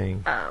new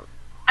thing.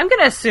 I'm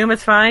going to assume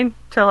it's fine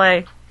till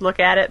I look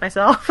at it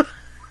myself.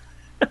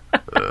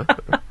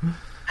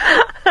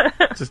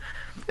 Just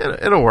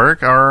it'll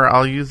work, or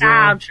I'll use a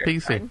I'm sure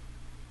PC.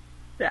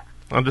 Yeah.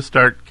 I'll just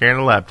start carrying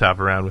a laptop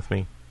around with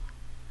me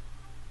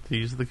to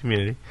use the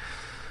community.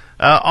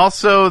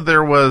 Also,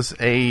 there was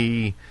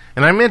and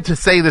I meant to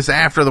say this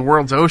after the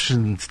World's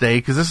Oceans Day,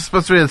 because this is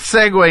supposed to be a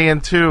segue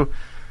into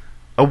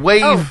a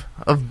wave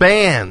of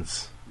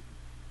bands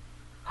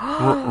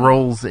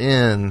rolls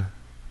in.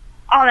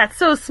 Oh, that's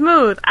so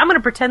smooth. I'm going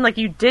to pretend like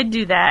you did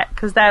do that,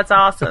 because that's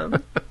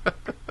awesome.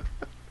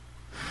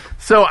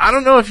 So, I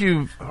don't know if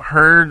you've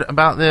heard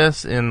about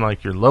this in,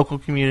 like, your local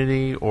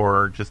community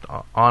or just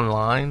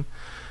online,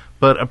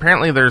 but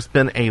apparently there's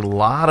been a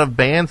lot of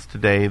bands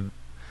today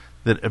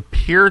that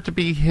appear to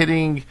be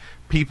hitting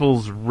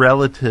people's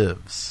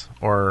relatives,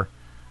 or,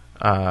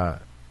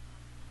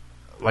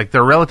 like,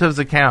 their relatives'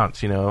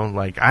 accounts,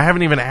 Like, I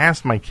haven't even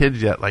asked my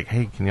kids yet, like,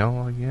 hey, can y'all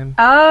log in?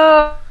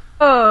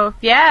 Oh,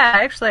 yeah,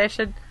 actually I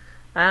should.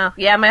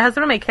 Yeah, my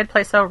husband and my kid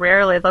play so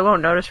rarely, they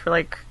won't notice for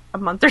like a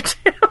month or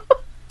two.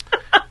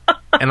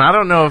 And I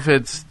don't know if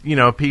it's,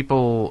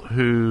 people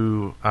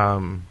who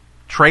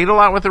trade a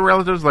lot with their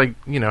relatives, like,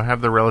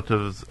 have their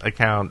relatives'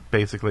 account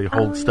basically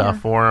hold stuff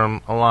for them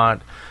a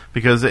lot.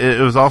 Because it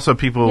was also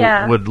people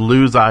would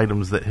lose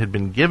items that had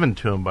been given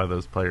to them by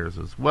those players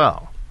as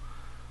well.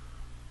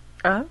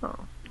 Oh.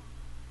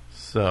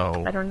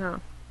 So. I don't know.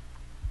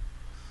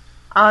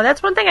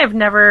 That's one thing I've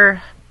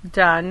never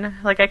done.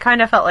 Like, I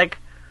kind of felt like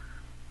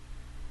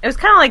it was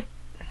kind of like,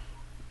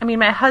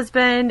 my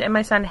husband and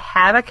my son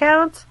have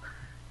accounts,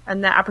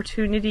 and the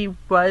opportunity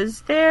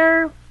was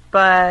there,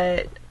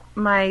 but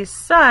my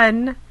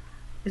son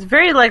is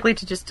very likely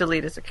to just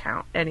delete his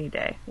account any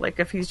day. Like,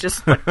 if he's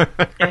just like,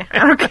 I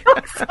don't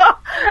care. So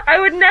I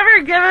would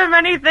never give him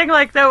anything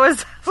like that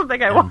was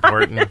something I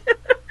wanted.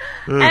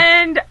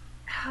 And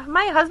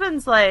my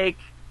husband's like,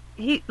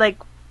 when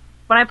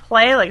I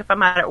play, like, if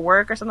I'm out at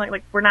work or something,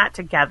 like, we're not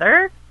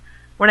together.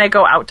 When I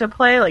go out to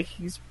play, like,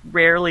 he's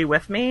rarely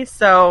with me,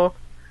 so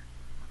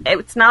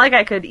it's not like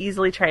I could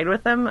easily trade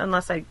with him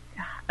unless I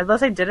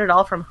did it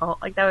all from home.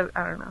 Like, that would,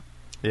 I don't know.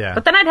 Yeah.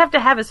 But then I'd have to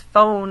have his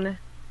phone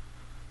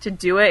to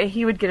do it.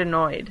 He would get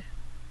annoyed.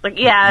 Like,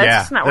 it's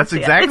just not worth it.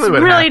 That's exactly it's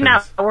what really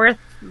happens. not worth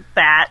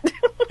that.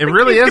 It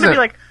really he's isn't. Gonna be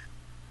like,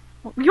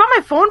 you want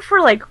my phone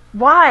for, like,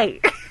 why?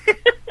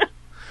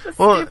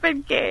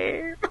 Stupid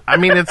game.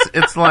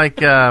 It's like,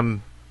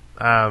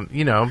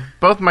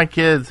 both my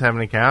kids have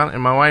an account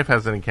and my wife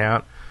has an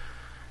account,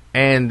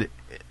 and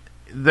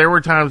there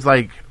were times,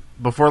 like,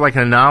 before, like,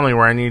 an anomaly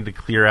where I needed to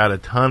clear out a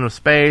ton of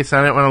space.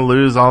 I didn't want to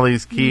lose all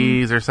these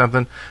keys or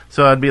something,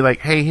 so I'd be like,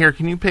 hey, here,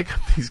 can you pick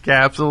up these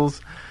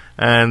capsules?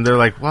 And they're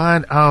like,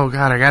 what? Oh,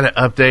 God, I got to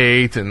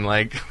update, and,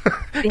 like,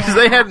 because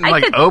they hadn't,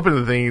 opened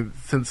the thing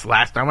since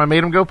last time I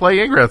made them go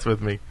play Ingress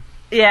with me.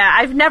 Yeah,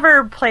 I've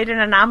never played an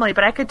anomaly,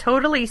 but I could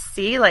totally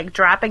see, like,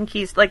 dropping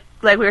keys, like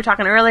we were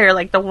talking earlier,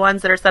 like the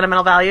ones that are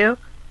sentimental value.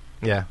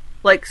 Yeah.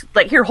 Like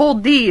here,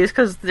 hold these,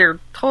 because they're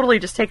totally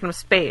just taking up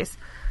space.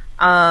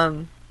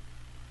 I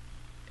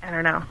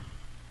don't know.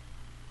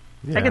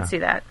 Yeah. I could see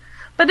that.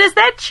 But is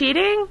that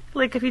cheating?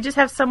 Like, if you just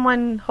have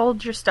someone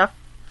hold your stuff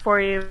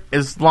for you?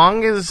 As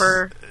long as,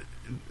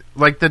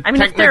 like, the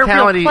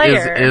technicality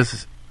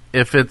is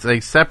if it's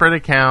a separate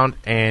account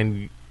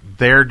and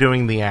they're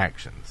doing the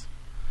actions.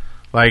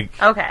 Like,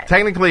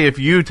 technically, if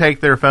you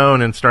take their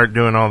phone and start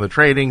doing all the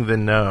trading,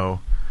 then no.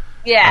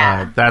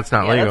 Yeah. That's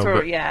not legal.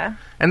 That's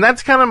and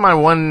that's kind of my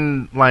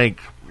one, like,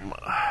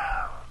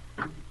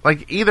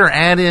 either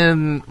add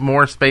in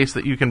more space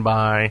that you can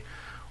buy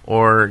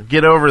or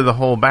get over the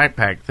whole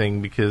backpack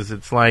thing, because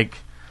it's like,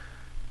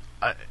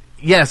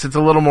 yes, it's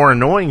a little more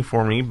annoying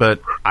for me,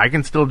 but I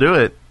can still do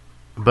it.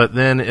 But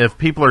then if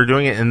people are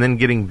doing it and then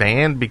getting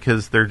banned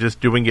because they're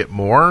just doing it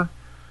more,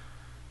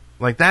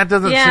 Like, that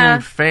doesn't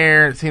seem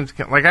fair. It seems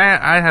like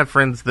I have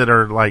friends that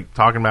are like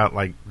talking about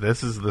like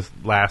this is the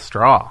last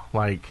straw.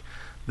 Like,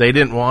 they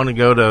didn't want to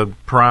go to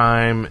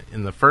Prime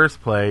in the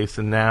first place,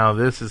 and now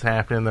this is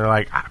happening. They're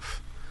like,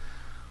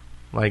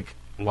 like,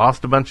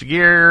 lost a bunch of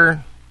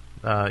gear.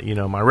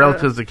 My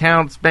relatives'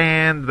 accounts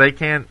banned. They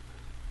can't,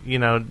 do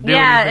anything.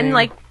 And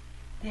like,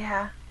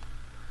 yeah.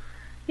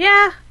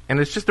 And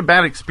it's just a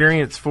bad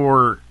experience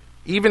for,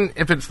 even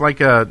if it's like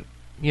a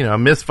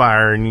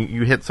misfire and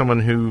you hit someone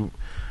who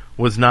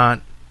was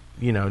not,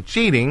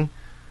 cheating.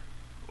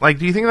 Like,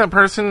 do you think that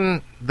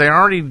person, they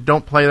already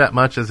don't play that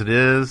much as it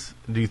is?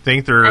 Do you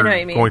think they're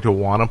going to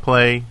want to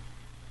play?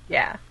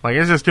 Yeah. Like,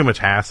 it's just too much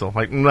hassle.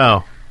 Like,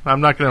 no,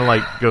 I'm not going to,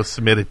 like, go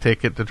submit a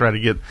ticket to try to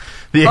get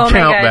the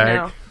account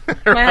back.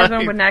 No. My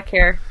husband would not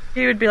care.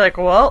 He would be like,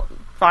 well,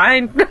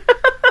 fine.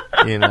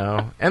 And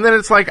then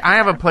it's like, I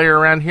have a player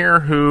around here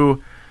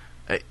who,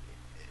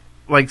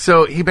 like,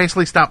 so he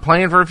basically stopped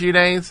playing for a few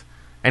days,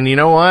 and you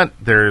know what?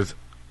 There's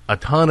a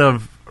ton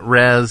of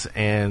Res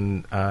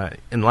and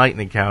Enlighten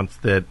accounts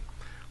that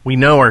we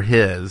know are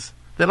his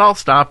that all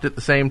stopped at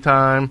the same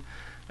time.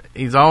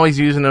 He's always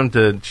using them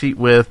to cheat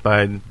with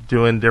by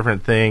doing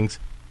different things.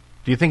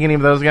 Do you think any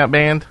of those got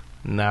banned?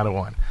 Not a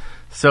one.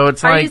 So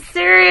it's Are like... you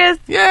serious?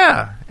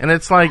 Yeah. And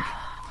it's like,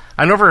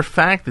 I know for a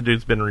fact the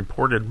dude's been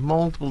reported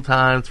multiple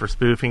times for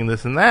spoofing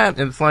this and that,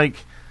 and it's like,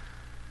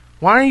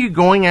 why are you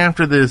going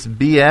after this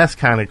BS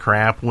kind of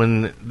crap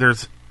when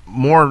there's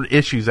more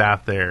issues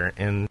out there?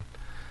 And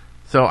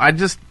so I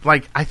just,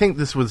 like, I think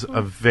this was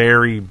a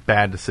very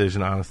bad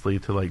decision, honestly,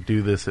 to, like,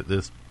 do this at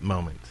this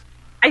moment.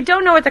 I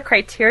don't know what the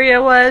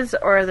criteria was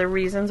or the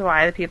reasons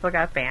why the people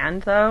got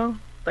banned, though.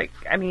 Like,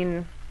 I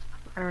mean,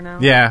 I don't know.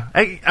 Yeah.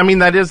 I mean,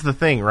 that is the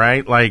thing,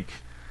 right? Like,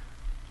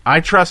 I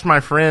trust my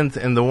friends,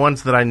 and the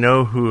ones that I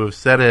know who have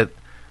said it,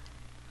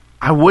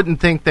 I wouldn't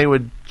think they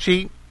would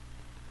cheat.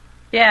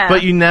 Yeah.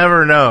 But you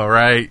never know,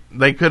 right?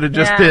 They could have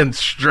just been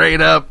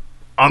straight up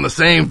on the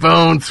same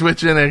phone,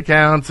 switching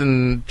accounts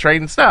and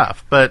trading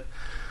stuff. But,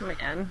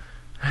 Man.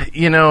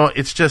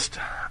 It's just,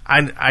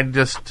 I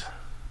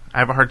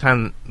have a hard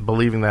time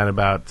believing that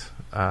about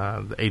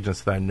the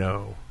agents that I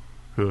know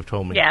who have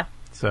told me. Yeah.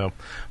 So,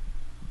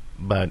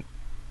 but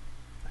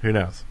who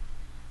knows?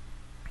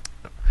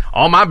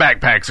 All my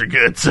backpacks are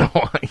good, so,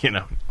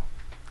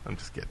 I'm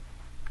just kidding.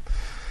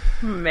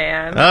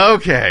 Man.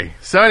 Okay.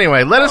 So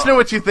anyway, let us know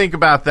what you think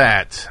about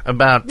that.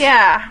 About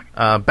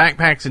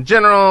backpacks in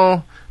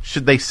general.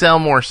 Should they sell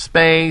more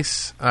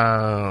space?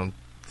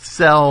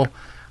 Sell,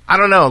 I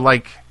don't know,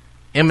 like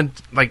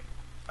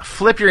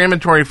flip your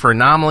inventory for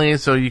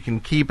anomalies so you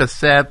can keep a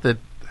set that,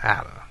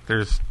 I don't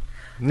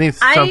know.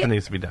 Something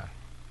needs to be done.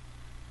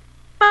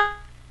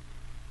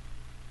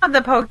 The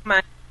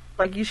Pokemon,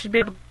 like, you should be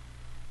able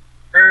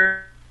to...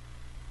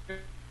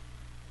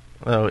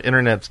 Oh,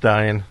 internet's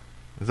dying.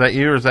 Is that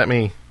you or is that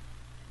me?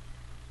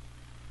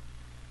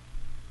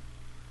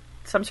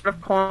 Some sort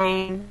of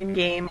coin in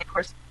game, of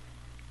course.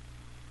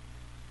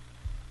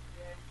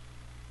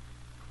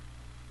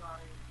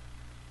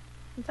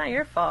 It's not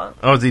your fault.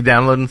 Oh, is he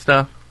downloading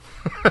stuff?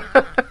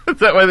 Is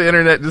that why the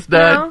internet just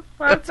died?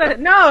 No,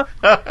 no.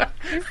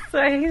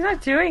 He's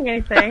not doing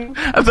anything.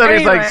 I thought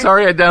he's like,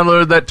 sorry, I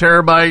downloaded that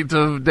terabyte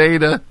of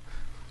data.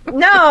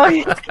 No,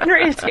 he's getting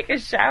ready to take a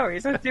shower.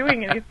 He's not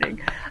doing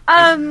anything.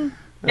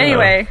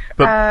 Anyway.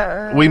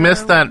 But we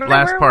missed that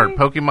last part.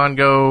 Pokemon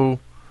Go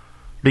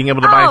being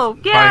able to buy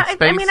space.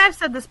 I mean, I've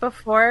said this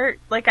before.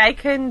 Like, I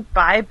can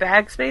buy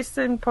bag space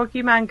in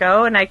Pokemon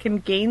Go, and I can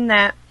gain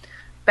that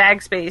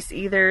bag space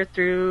either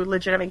through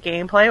legitimate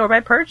gameplay or by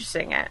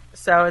purchasing it.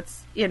 So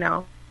it's,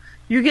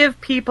 you give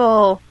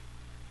people...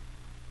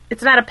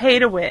 It's not a pay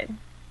to win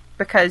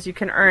because you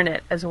can earn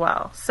it as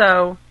well.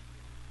 So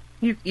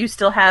you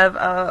still have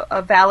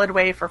a valid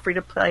way for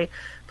free-to-play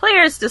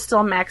players to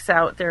still max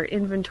out their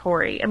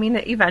inventory. I mean,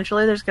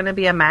 eventually there's going to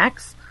be a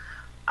max,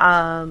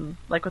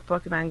 like with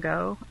Pokemon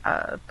Go,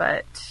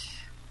 but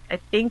I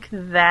think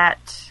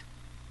that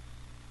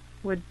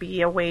would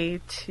be a way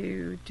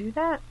to do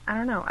that. I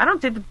don't know. I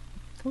don't think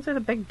it's a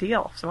big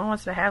deal. If someone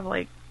wants to have,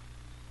 like...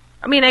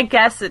 I mean, I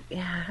guess it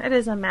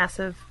is a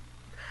massive...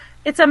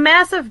 It's a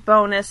massive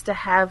bonus to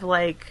have,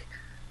 like,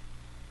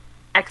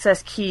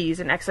 excess keys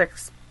and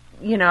excess...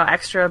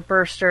 extra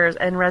bursters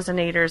and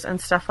resonators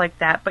and stuff like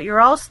that. But you're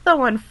also the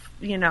one,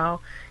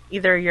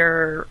 either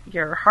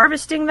you're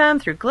harvesting them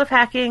through glyph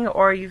hacking,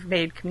 or you've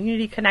made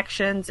community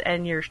connections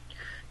and you're,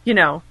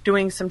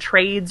 doing some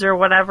trades or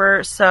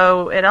whatever.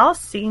 So it all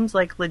seems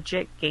like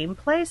legit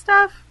gameplay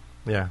stuff.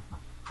 Yeah.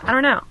 I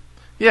don't know.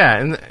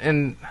 Yeah,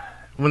 and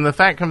when the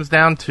fact comes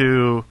down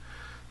to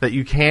that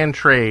you can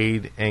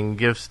trade and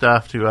give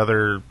stuff to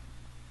other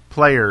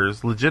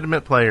players,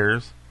 legitimate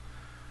players,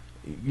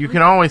 you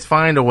can always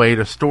find a way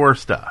to store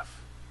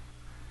stuff.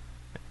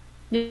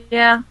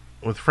 Yeah.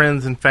 With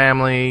friends and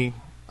family.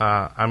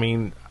 I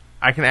mean,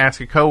 I can ask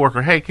a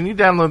coworker, hey, can you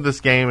download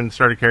this game and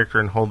start a character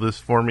and hold this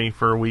for me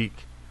for a week?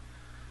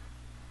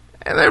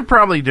 And they would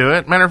probably do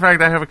it. Matter of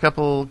fact, I have a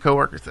couple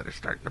coworkers that are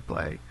starting to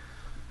play.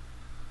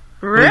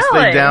 Really? At least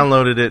they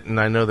downloaded it and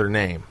I know their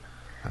name.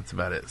 That's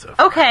about it so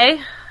far.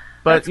 Okay.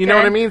 But That's you know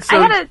what I good. mean?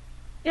 So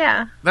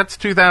Yeah. that's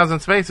 2,000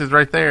 spaces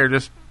right there,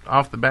 just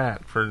off the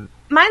bat. For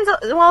Mine's,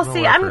 well, No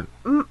see, effort.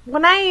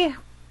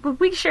 when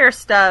we share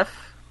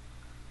stuff,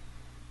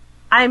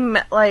 I'm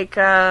like,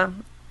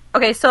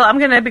 okay, so I'm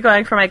going to be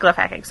going for my glyph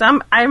hacking. So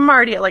I'm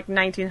already at like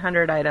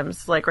 1,900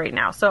 items like right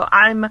now. So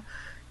I'm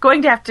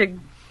going to have to,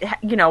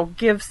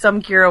 give some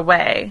gear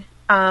away.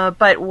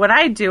 But when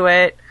I do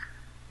it,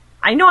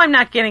 I know I'm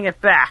not getting it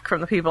back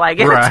from the people I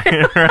give it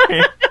to.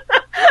 right.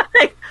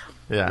 Like,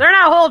 Yeah. they're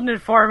not holding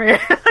it for me.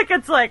 Like,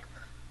 it's like,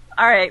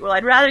 all right, well,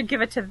 I'd rather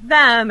give it to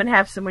them and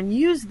have someone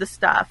use the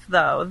stuff,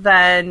 though,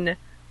 than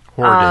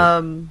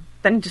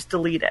just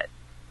delete it.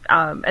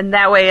 And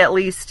that way, at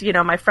least,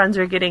 my friends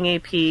are getting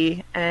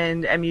AP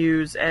and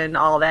MUs and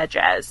all that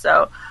jazz.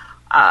 So,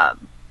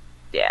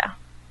 yeah.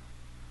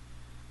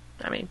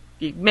 I mean,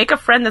 you make a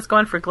friend that's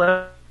going for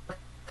glyph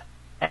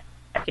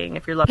hacking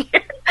if you're lucky.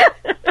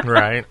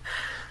 Right.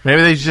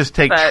 Maybe they just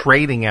take But-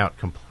 trading out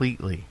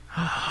completely.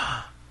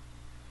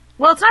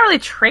 Well, it's not really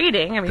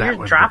trading. I mean, That you're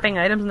would dropping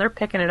items and they're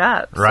picking it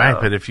up. Right,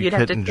 So but if you you'd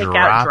have to couldn't take out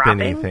drop dropping.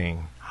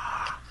 anything,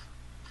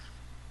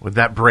 would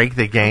that break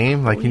the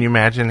game? Like, can you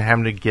imagine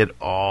having to get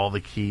all the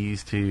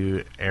keys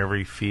to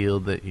every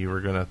field that you were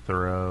going to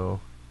throw?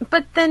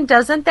 But then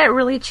doesn't that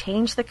really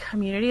change the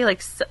community? There's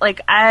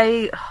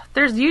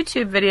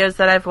YouTube videos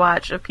that I've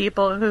watched of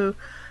people who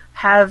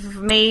have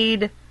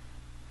made,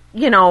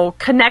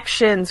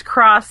 connections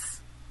cross,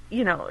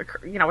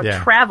 with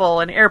Yeah. travel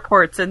and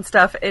airports and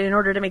stuff in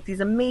order to make these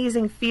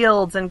amazing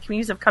fields, and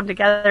communities have come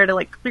together to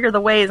like clear the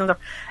ways and stuff.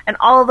 And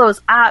all those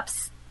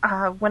ops,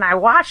 when I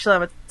watch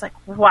them, it's like,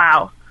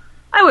 wow,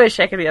 I wish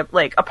I could be a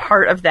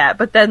part of that.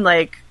 But then I'm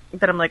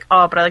like,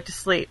 oh, but I like to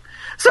sleep.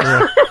 So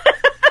Yeah.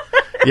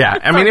 Yeah,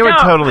 I mean, it would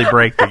No. totally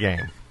break the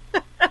game.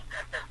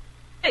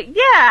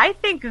 yeah, I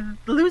think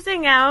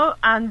losing out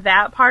on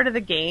that part of the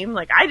game,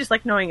 I just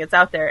like knowing it's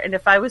out there. And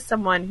if I was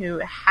someone who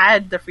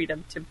had the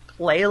freedom to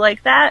play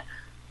like that,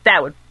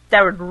 that would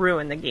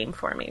ruin the game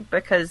for me,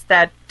 because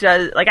that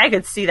does, I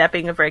could see that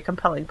being a very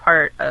compelling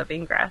part of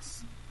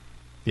Ingress.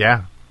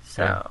 Yeah.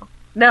 So, Yeah.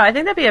 no, I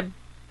think I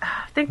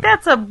think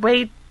that's a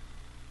way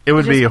It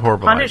would to be a just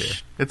horrible idea.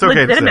 punish It's okay to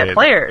say legitimate it.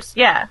 players.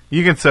 Yeah.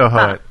 You can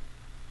Soho it.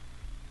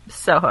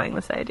 Sohoing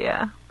this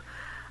idea.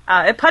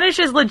 It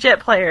punishes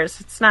legit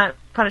players. It's not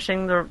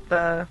punishing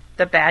the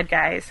bad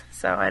guys,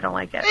 so I don't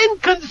like it.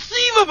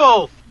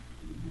 Inconceivable!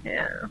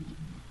 Yeah.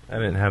 I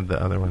didn't have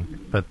the other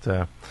one.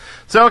 But,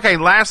 so, okay,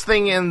 last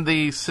thing in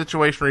the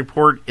situation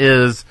report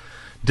is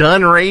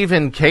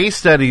Dunraven case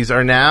studies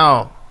are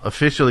now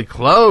officially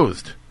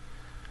closed.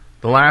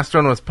 The last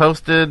one was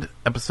posted,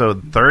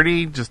 episode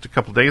 30, just a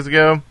couple days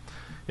ago.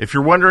 If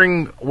you're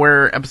wondering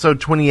where episode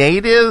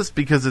 28 is,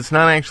 because it's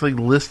not actually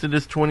listed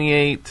as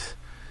 28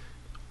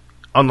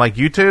 on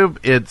YouTube,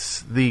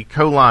 it's the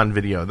colon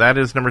video. That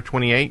is number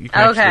 28. You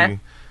can actually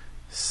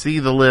see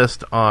the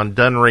list on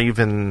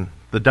Dunraven,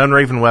 the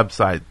Dunraven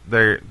website.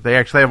 They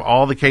actually have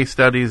all the case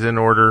studies in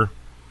order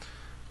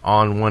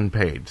on one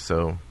page.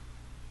 So,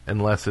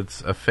 unless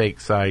it's a fake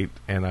site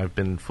and I've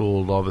been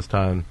fooled all this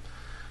time,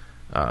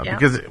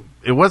 because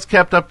it was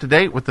kept up to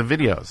date with the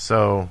videos.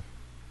 So,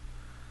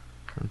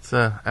 it's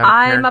out of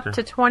I'm character. up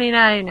to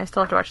 29. I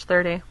still have to watch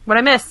 30. What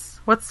I miss?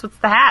 What's the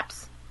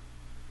haps?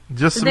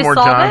 Just Did some they more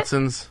solve it?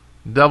 Johnsons,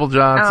 double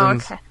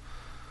Johnsons. Oh, okay.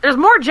 There's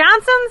more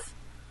Johnsons?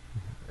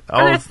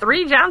 Are Oh, there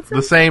 3 Johnsons?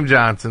 the same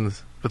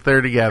Johnsons, but they're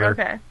together.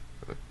 Okay.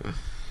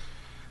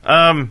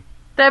 That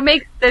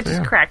That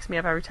just cracks me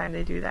up every time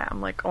they do that.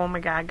 I'm like, oh my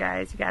god,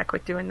 guys, you gotta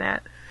quit doing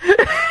that.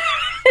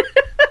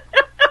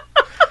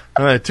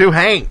 2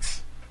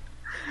 Hanks.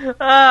 Maybe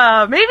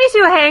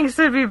 2 Hanks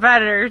would be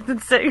better than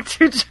saying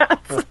 2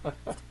 Johnsons.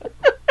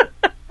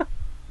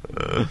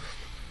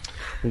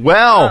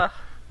 Well,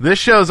 this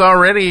show's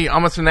already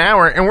almost an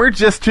hour, and we're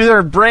just to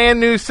our brand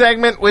new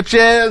segment, which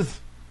is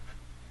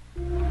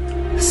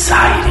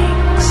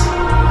Sightings.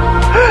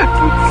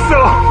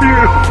 So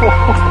beautiful.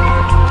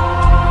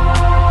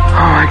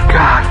 Oh my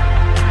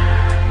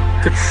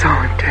god. It's so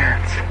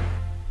intense.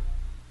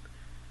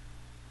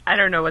 I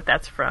don't know what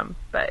that's from,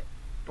 but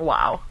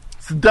wow.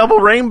 it's Double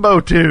Rainbow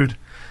Dude,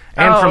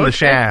 and Oh, from The okay.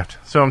 Shaft.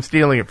 So I'm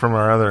stealing it from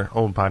our other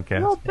old A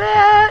podcast. little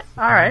bit.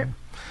 All right.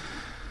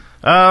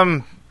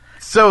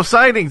 So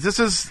sightings.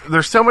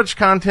 There's so much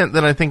content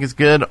that I think is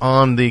good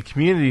on the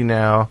community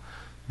now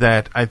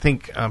that I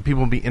think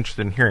people will be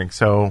interested in hearing.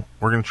 So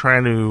we're going to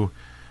try to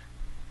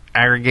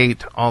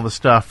aggregate all the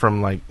stuff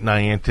from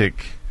Niantic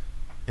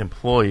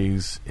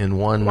employees in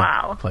one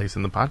Wow. place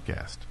in the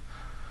podcast.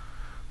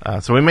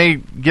 So we may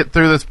get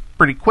through this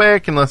pretty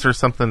quick unless there's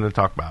something to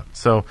talk about.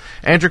 So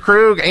Andrew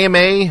Krug,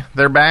 AMA,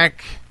 they're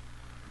back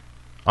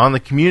on the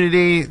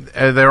community.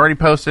 They already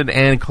posted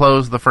and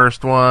closed the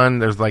first one.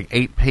 There's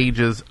 8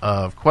 pages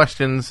of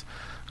questions.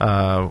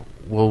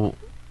 We'll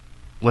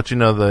let you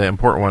know the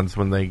important ones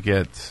when they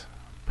get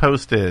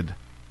posted.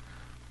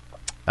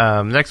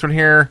 Next one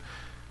here.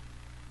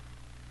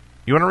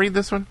 You want to read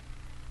this one?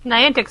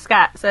 Niantic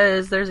Scott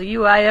says there's a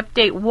UI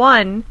update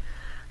 1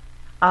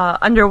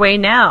 underway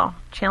now.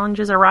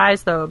 Challenges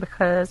arise, though,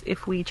 because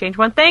if we change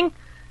one thing,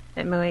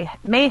 it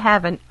may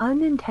have an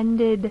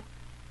unintended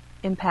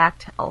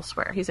impact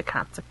elsewhere. These are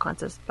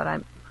consequences, but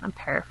I'm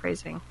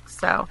paraphrasing.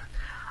 So,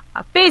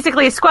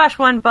 basically, squash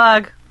one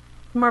bug.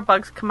 More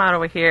bugs come out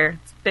over here.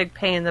 It's a big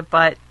pain in the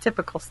butt.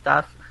 Typical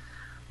stuff.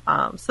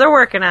 So they're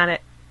working on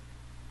it.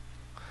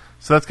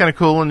 So that's kind of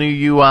cool, a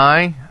new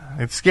UI.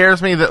 It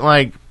scares me that,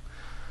 like,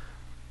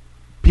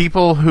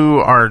 people who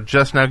are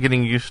just now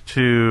getting used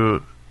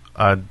to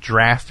a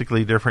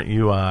drastically different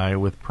UI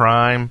with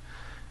Prime,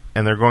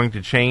 and they're going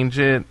to change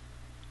it.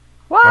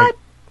 What?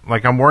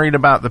 Like, I'm worried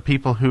about the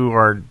people who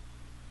are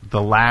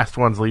the last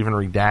ones leaving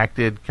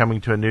Redacted,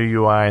 coming to a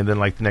new UI, and then,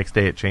 like, the next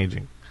day it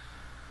changing.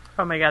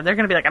 Oh my god, they're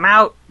going to be like, I'm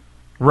out.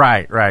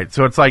 Right.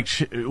 So it's like,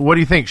 what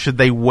do you think? Should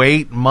they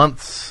wait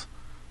months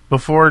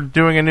before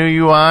doing a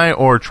new UI,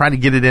 or try to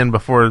get it in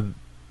before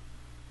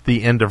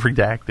the end of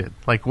Redacted?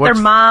 Like, what's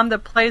their mom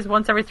that plays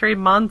once every 3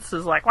 months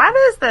is like, what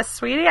is this,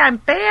 sweetie? I'm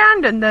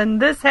banned, and then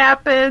this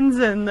happens,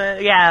 and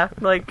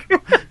like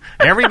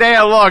every day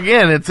I log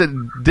in, it's a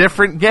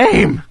different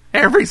game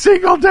every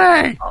single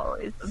day.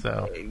 Always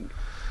a thing.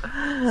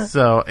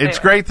 So it's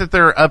great that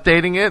they're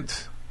updating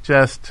it.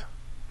 Just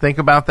think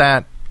about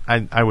that.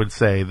 I would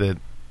say that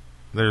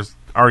there's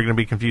already going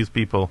to be confused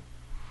people.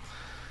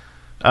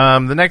 The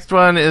next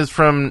one is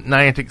from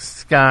Niantic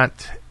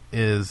Scott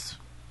is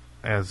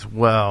as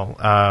well.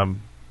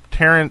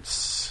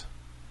 Terrence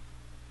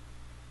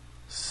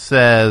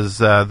says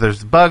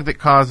there's a bug that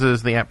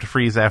causes the app to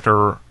freeze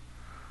after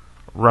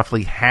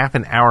roughly half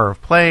an hour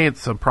of play.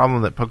 It's a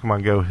problem that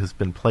Pokemon Go has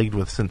been plagued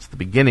with since the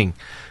beginning,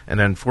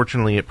 and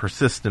unfortunately it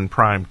persists in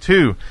Prime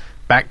 2.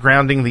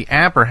 Backgrounding the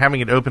app or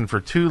having it open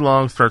for too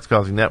long starts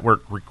causing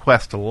network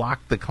requests to lock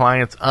the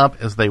clients up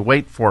as they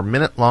wait for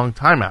minute-long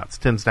timeouts.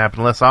 Tends to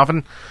happen less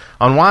often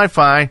on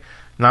Wi-Fi.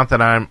 Not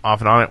that I'm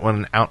often on it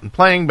when out and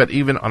playing, but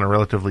even on a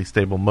relatively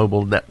stable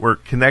mobile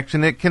network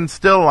connection, it can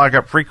still lock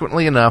up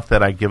frequently enough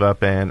that I give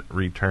up and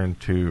return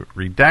to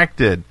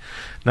Redacted.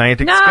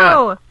 Niantic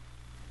Scott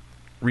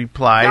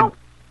replied,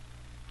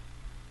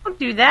 Don't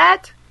do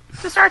that.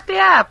 Just start the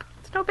app.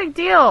 It's no big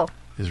deal.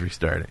 Just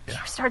restart it. Yeah.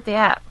 Just restart the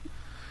app.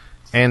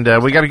 And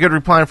we got a good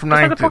reply from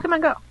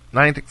Pokemon Go.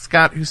 Niantic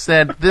Scott, who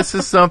said, this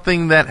is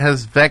something that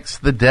has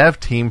vexed the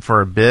dev team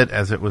for a bit,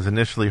 as it was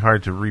initially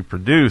hard to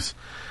reproduce.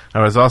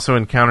 I was also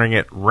encountering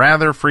it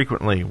rather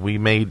frequently. We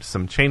made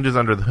some changes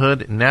under the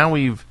hood, and now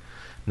we've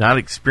not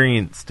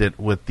experienced it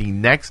with the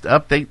next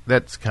update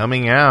that's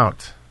coming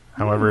out.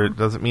 However, it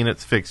doesn't mean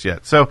it's fixed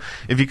yet. So,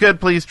 if you could,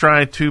 please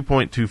try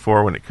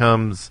 2.24 when it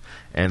comes,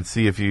 and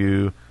see if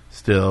you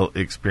still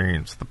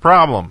experience the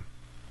problem.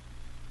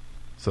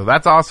 So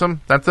that's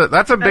awesome. That's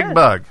a big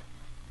bug.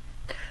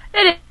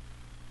 It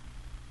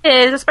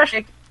is,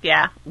 especially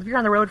if you're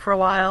on the road for a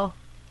while.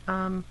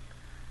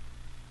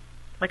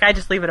 Like, I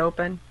just leave it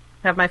open,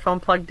 have my phone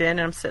plugged in,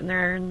 and I'm sitting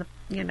there in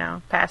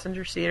the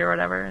passenger seat or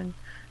whatever, and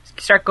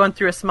start going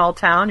through a small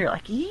town. You're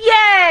like,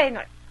 yay! And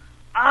you're like,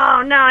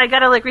 oh no, I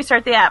gotta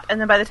restart the app.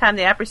 And then by the time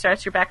the app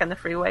restarts, you're back on the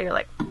freeway. You're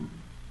like,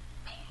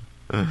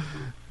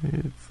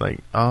 it's like,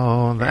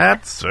 oh,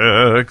 that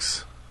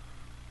sucks.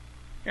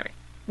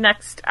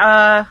 Next,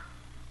 and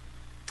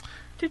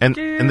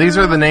these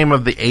are the name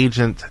of the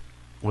agent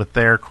with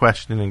their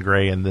question in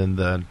gray, and then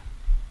the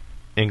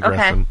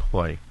ingress and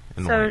play.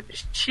 So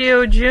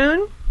Shio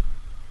Jun?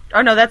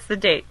 Oh no, that's the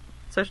date.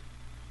 So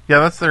yeah,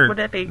 that's their would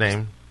that be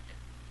name.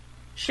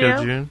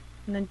 Shio Jun.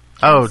 And then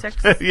June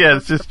 6, yeah,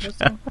 it's just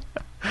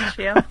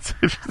Shio.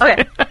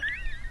 Okay,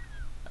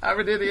 I'm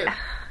an idiot.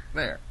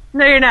 There.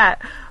 No, you're not.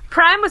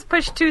 Prime was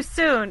pushed too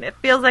soon. It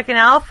feels like an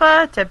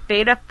alpha to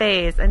beta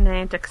phase, and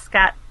Niantic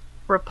Scott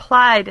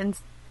replied and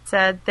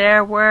said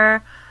there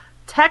were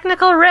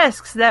technical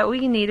risks that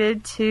we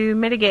needed to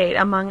mitigate,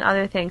 among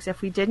other things.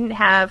 If we didn't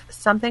have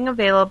something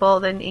available,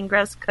 then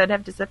Ingress could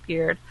have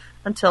disappeared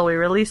until we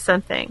released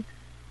something.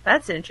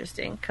 That's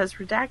interesting, because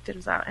Redacted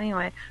was out.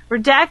 Anyway,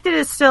 Redacted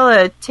is still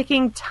a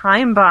ticking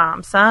time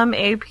bomb. Some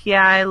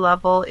API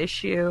level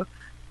issue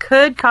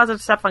could cause it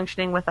to stop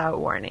functioning without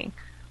warning.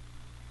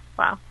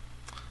 Wow.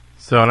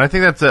 So, and I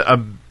think that's a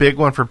big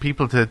one for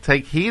people to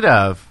take heed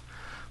of.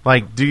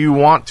 Like, do you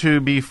want to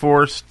be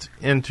forced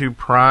into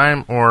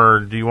Prime, or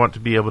do you want to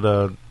be able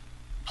to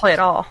play it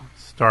all?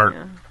 Start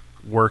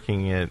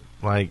working it.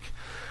 Like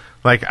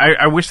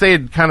I wish they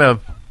had kind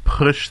of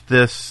pushed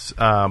this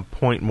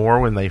point more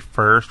when they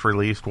first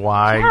released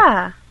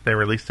why they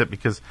released it,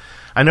 because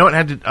I know it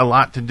had a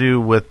lot to do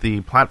with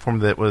the platform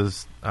that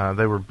was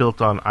they were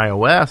built on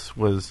iOS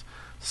was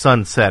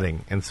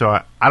sunsetting, and so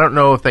I don't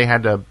know if they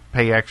had to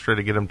pay extra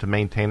to get them to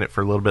maintain it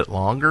for a little bit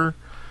longer.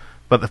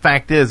 But the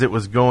fact is, it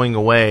was going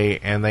away,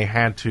 and they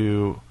had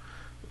to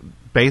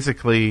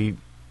basically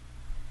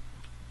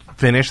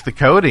finish the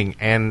coding.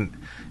 And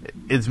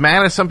as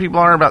mad as some people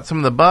are about some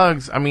of the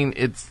bugs, I mean,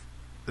 it's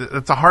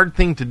a hard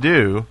thing to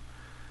do,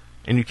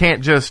 and you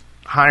can't just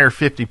hire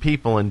 50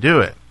 people and do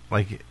it.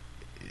 Like,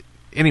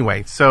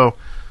 anyway, so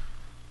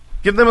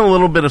give them a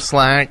little bit of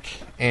slack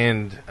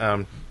and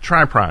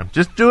try Prime.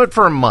 Just do it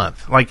for a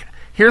month. Like,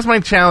 Here's my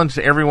challenge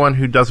to everyone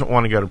who doesn't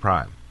want to go to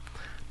Prime.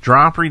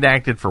 Drop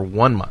Redacted for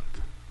 1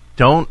 month.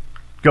 Don't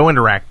go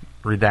into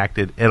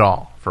Redacted at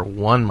all for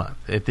 1 month.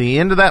 At the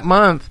end of that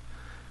month,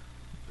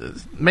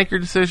 make your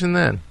decision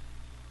then.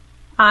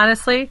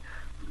 Honestly,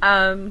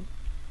 it's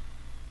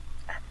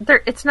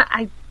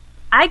not.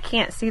 I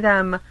can't see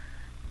them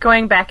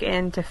going back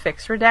in to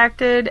fix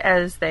Redacted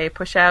as they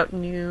push out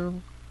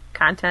new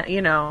content,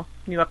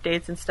 new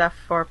updates and stuff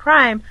for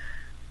Prime.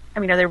 I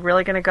mean, are they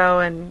really going to go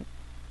and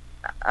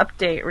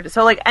update?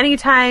 So, like,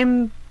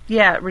 anytime,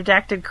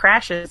 Redacted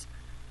crashes,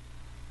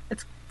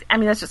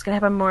 that's just going to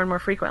happen more and more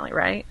frequently,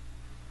 right?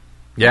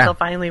 Yeah. Until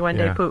finally one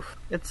day, poof,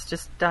 it's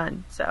just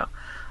done. So,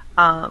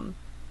 I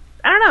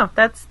don't know.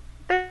 That's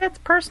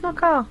personal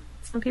call.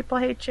 Some people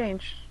hate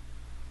change.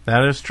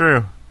 That is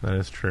true.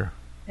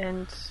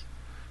 And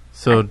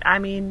so, I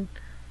mean,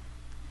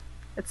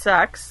 it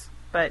sucks,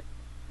 but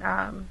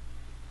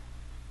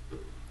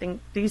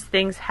these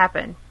things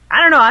happen.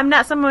 I don't know. I'm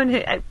not someone who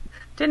it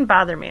didn't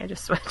bother me. I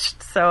just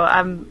switched, so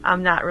I'm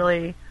not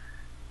really.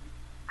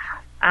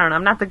 I don't know.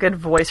 I'm not the good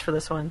voice for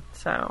this one.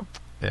 So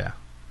yeah,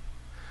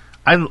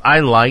 I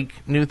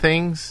like new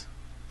things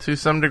to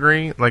some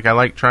degree. Like, I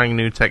like trying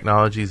new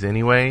technologies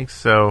anyway.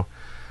 So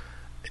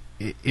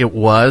it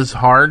was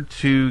hard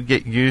to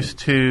get used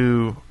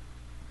to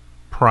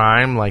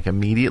Prime like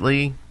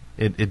immediately.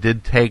 It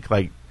did take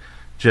like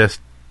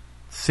just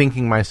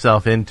sinking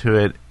myself into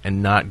it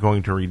and not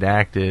going to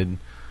Redacted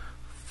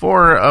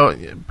for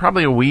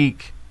probably a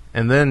week,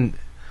 and then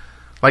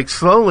like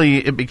slowly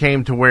it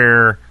became to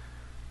where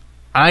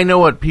I know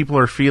what people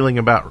are feeling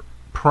about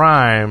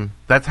Prime.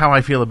 That's how I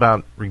feel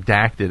about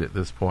Redacted at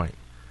this point.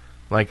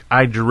 Like,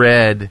 I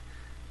dread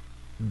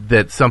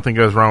that something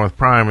goes wrong with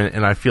Prime,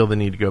 and I feel the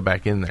need to go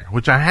back in there,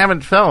 which I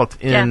haven't felt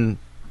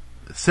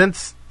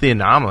since the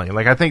anomaly.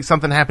 Like, I think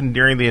something happened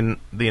during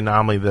the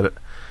anomaly that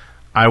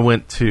I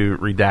went to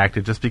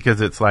Redacted, just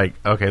because it's like,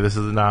 okay, this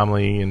is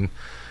anomaly, and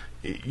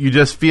you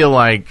just feel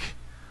like,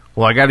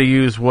 well, I got to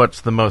use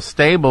what's the most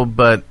stable,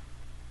 but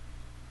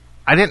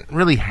I didn't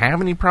really have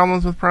any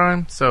problems with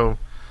Prime, so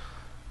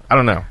I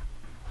don't know.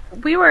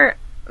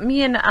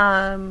 Me and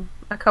a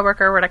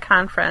coworker were at a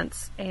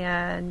conference,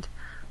 and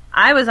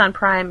I was on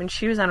Prime and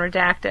she was on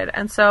Redacted,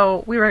 and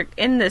so we were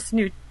in this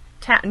new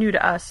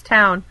to us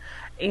town,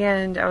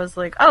 and I was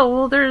like, oh,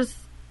 well, there's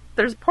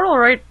a portal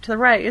right to the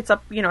right. It's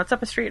up, it's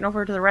up a street and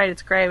over to the right.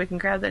 It's gray. We can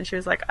grab that. And she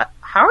was like,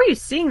 how are you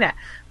seeing that?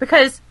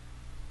 Because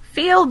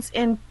fields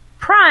in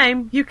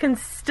Prime, you can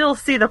still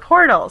see the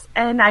portals.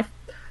 And I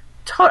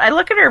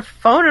look at her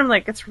phone and I'm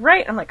like, it's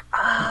right. I'm like,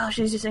 oh,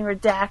 she's using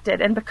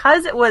Redacted. And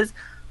because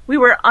we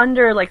were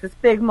under like this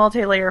big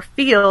multi-layer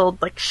field,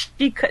 like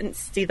she couldn't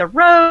see the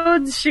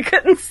roads. She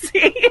couldn't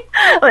see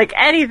like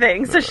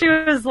anything. So she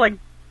was like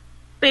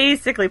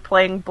basically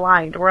playing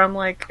blind, where I'm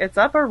like, it's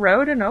up a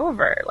road and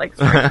over. Like,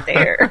 it's right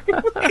there.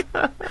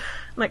 I'm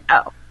like,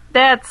 oh,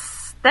 that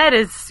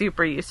is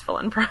super useful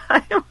in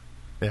Prime.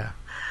 Yeah.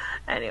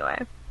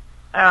 Anyway.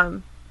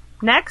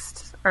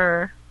 Next,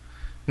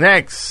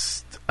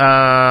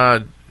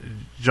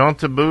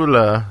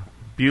 Jontabula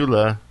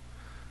Beulah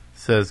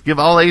says, give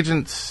all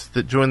agents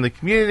that join the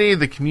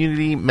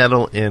community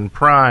medal in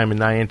Prime,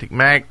 and Niantic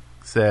Mac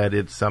said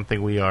it's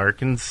something we are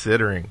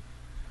considering.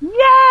 Yay!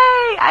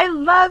 I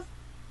love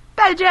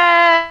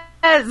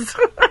badges!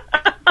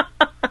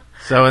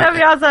 So that'd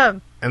be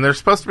awesome. And there's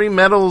supposed to be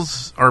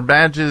medals or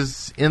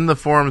badges in the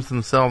forums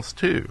themselves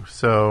too.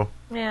 So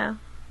yeah,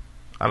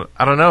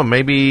 I don't know.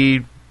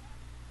 Maybe,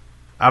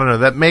 I don't know.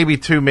 That may be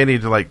too many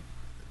to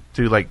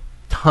do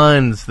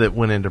tons that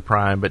went into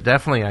Prime, but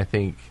definitely I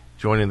think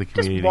joining the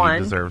community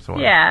deserves one.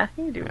 Yeah,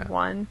 you can do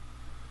one.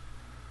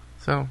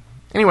 So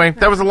anyway,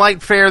 that was a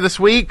light fare this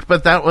week,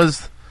 but that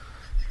was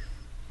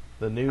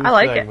the news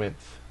segment.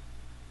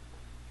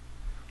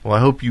 Well, I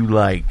hope you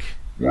like.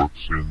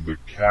 What's in the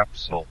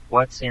capsule?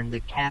 What's in the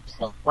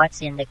capsule?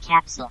 What's in the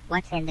capsule?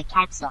 What's in the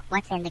capsule?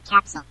 What's in the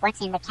capsule? What's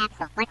in the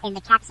capsule? What's in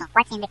the capsule?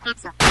 What's in the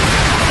capsule?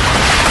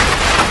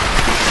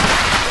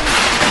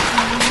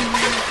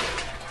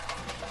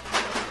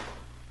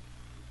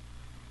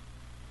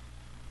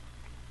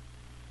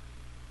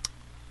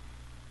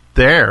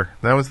 There.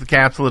 That was the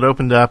capsule. It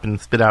opened up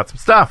and spit out some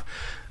stuff.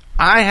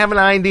 I have an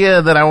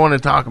idea that I want to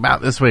talk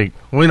about this week.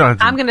 We don't have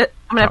to. I'm gonna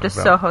have to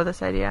Soho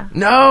this idea.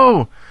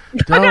 No,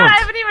 don't. No, I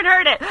haven't even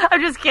heard it.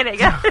 I'm just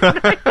kidding.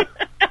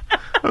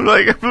 I'm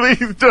like,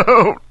 please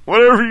don't.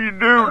 Whatever you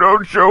do,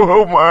 don't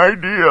Soho my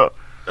idea.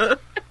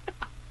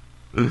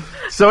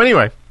 So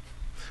anyway,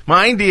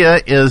 my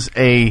idea is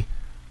and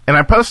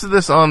I posted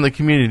this on the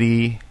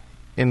community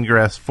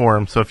Ingress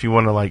forum. So if you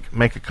want to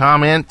make a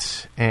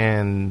comment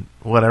and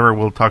whatever,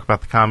 we'll talk about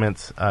the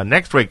comments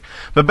next week.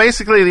 But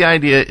basically, the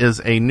idea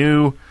is a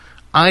new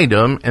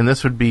item, and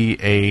this would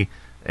be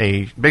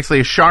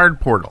basically a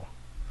shard portal.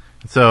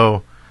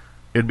 So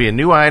it'd be a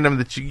new item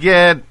that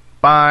you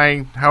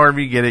buy, however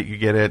you get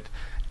it,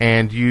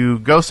 and you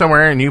go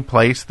somewhere and you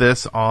place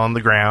this on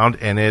the ground,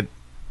 and it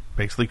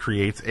basically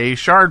creates a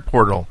shard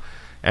portal.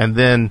 And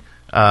then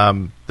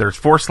there's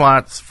 4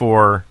 slots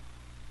for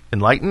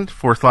enlightened,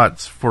 4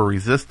 slots for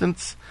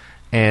resistance,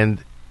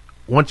 and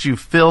once you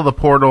fill the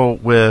portal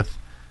with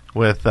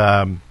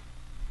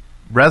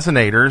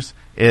resonators,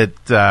 it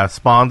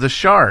spawns a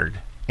shard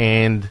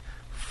and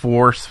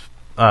 4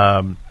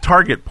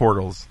 target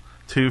portals,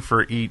 2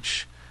 for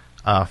each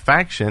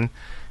faction,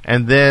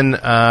 and then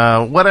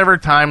whatever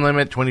time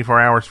limit, 24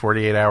 hours,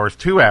 48 hours,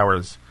 2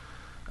 hours,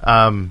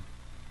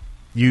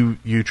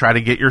 you try to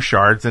get your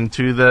shards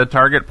into the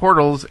target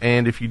portals,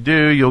 and if you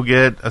do, you'll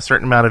get a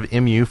certain amount of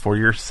MU for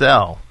your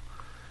cell.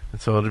 And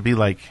so it'll be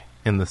like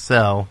in the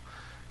cell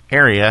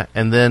area,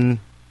 and then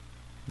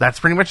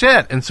that's pretty much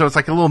it. And so it's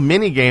like a little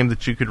mini game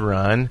that you could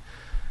run,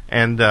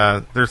 and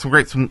there's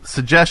some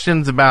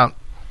suggestions about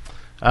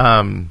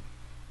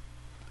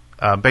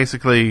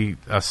basically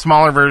a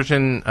smaller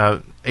version.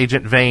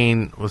 Agent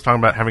Vane was talking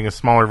about having a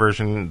smaller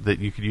version that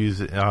you could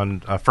use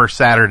on first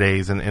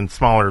Saturdays and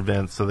smaller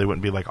events, so they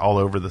wouldn't be like all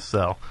over the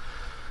cell.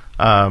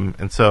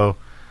 And so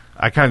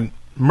I kind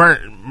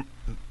of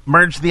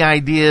merged the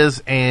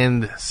ideas,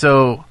 and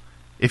so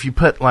if you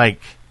put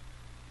like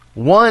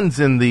 1s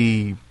in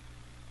the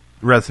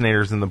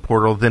resonators in the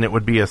portal, then it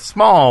would be a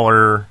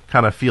smaller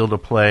kind of field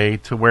of play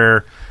to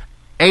where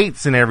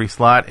 8s in every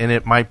slot, and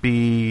it might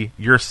be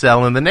your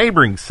cell and the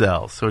neighboring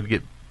cell, so it'd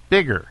get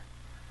bigger.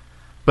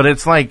 But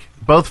it's like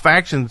both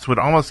factions would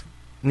almost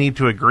need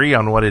to agree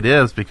on what it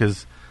is,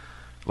 because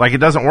like it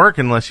doesn't work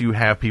unless you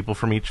have people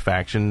from each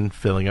faction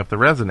filling up the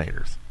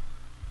resonators.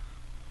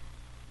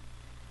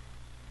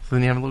 So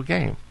then you have a little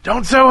game.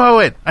 Don't Soho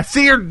it! I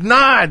see your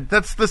nod!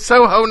 That's the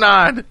Soho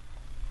nod!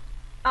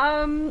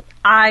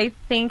 I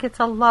think it's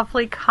a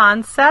lovely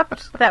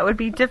concept that would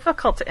be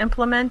difficult to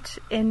implement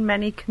in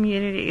many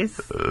communities.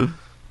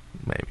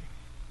 Maybe.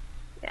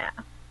 Yeah.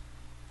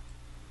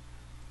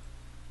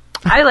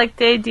 I like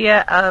the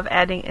idea of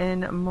adding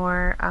in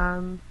more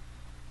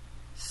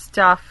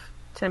stuff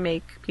to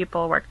make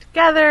people work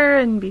together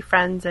and be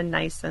friends and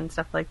nice and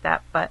stuff like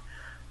that. But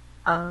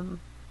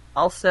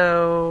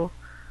also,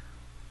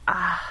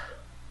 I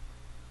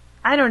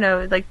don't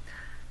know, like,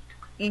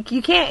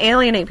 you can't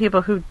alienate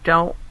people who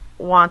don't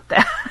want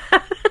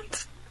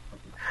that.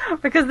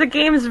 Because the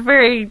game's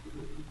very...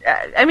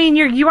 I mean,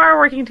 you are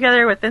working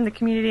together within the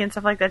community and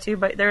stuff like that too,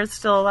 but there is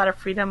still a lot of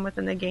freedom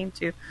within the game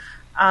too.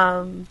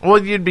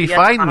 Well, you'd be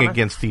fighting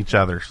against each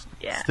other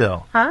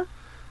still. Huh?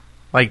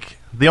 Like,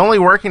 the only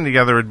working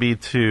together would be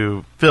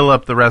to fill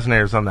up the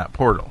resonators on that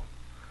portal.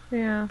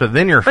 Yeah. But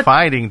then you're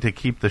fighting to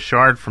keep the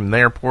shard from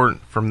their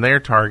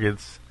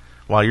targets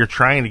while you're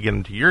trying to get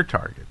them to your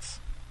targets.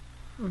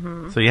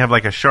 Mm-hmm. So you have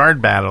like a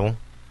shard battle,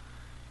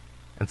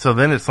 and so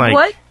then it's like...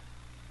 What?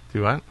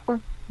 Do what?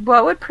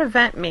 What would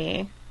prevent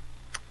me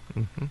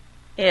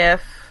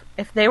if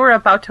they were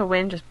about to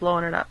win just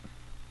blowing it up?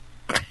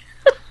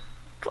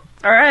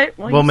 All right.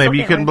 Well, maybe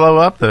you couldn't blow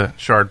up the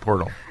shard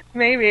portal.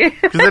 Maybe.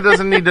 Because it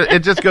doesn't need to... It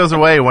just goes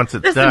away once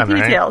it's done, some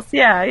details.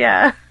 Right?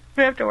 Yeah.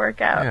 We have to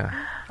work out.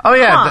 Yeah. Oh,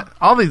 yeah.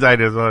 All these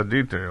ideas are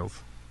details.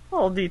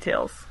 Little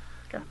details.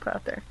 Gotta put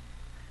out there.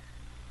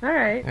 All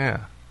right.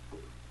 Yeah.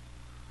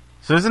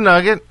 So there's a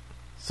nugget.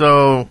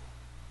 So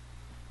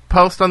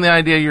post on the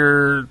idea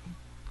your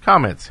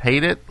comments.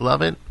 Hate it?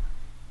 Love it?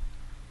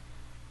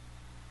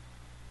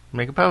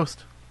 Make a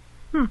post.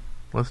 Let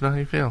us know how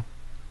you feel.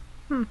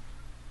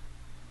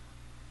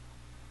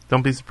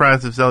 Don't be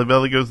surprised if Sally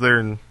Belly goes there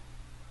and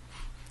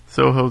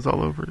Soho's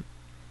all over it.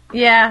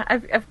 Yeah,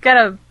 I've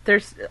got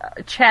there's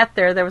a chat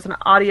there. There was an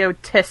audio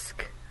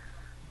tisk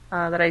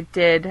that I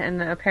did, and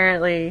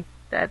apparently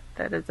that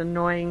is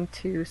annoying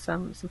to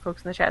some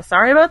folks in the chat.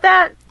 Sorry about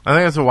that. I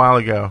think it was a while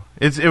ago.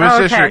 It was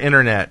just your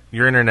internet.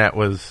 Your internet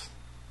was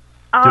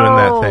doing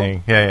that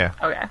thing. Yeah.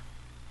 Okay.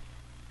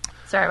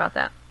 Sorry about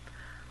that.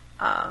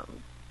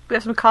 We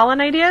have some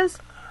call-in ideas?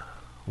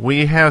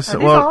 We have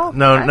some,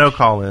 no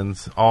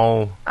call-ins. These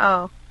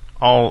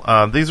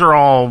are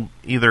all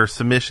either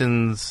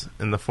submissions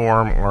in the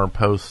forum or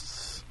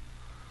posts,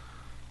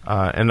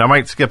 and I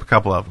might skip a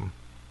couple of them.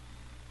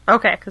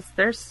 Okay,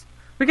 because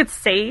we could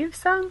save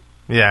some.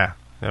 Yeah,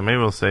 maybe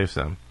we'll save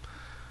some.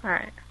 All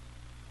right.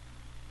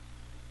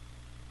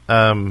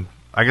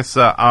 I guess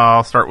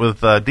I'll start with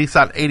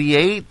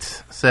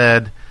DSOT88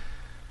 said,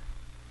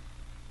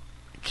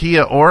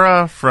 Kia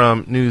ora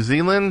from New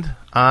Zealand.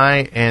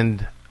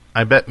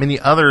 I bet many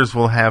others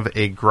will have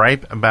a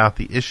gripe about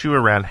the issue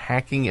around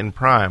hacking in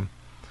Prime.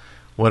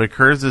 What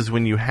occurs is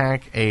when you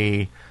hack,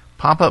 a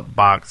pop-up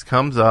box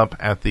comes up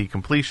at the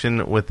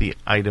completion with the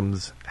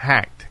items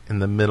hacked in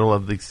the middle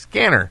of the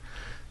scanner.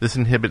 This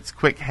inhibits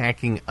quick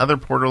hacking other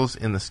portals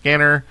in the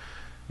scanner.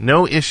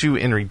 No issue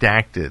in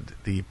Redacted.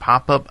 The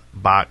pop-up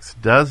box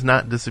does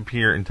not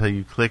disappear until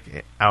you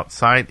click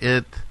outside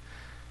it,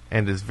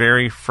 and is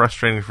very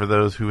frustrating for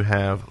those who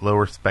have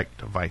lower spec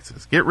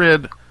devices. Get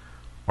rid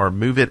or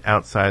move it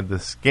outside the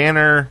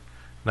scanner.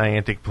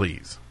 Niantic,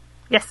 please.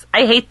 Yes,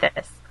 I hate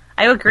this.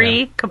 I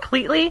agree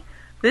completely.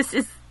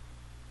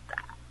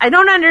 I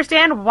don't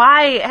understand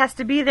why it has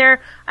to be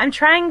there. I'm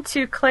trying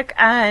to click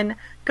on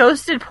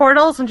ghosted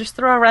portals and just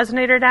throw a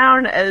resonator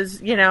down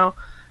as,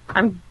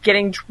 I'm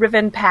getting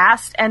driven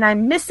past, and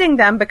I'm missing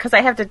them because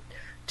I have to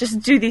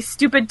just do these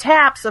stupid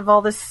taps of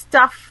all this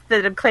stuff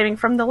that I'm claiming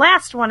from the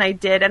last one I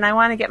did, and I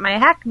want to get my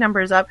hack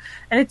numbers up,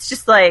 and it's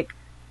just like,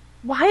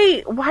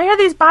 why are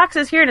these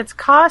boxes here? And it's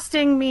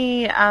costing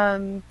me,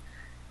 the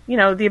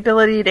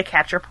ability to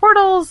capture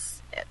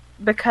portals,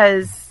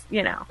 because,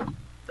 in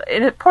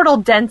a portal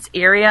dense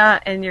area,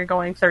 and you're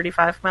going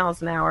 35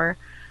 miles an hour,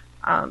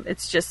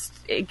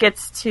 it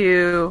gets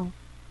to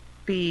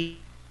be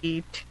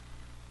too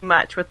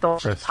much with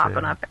those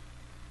popping up.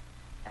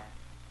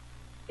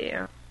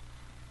 Yeah.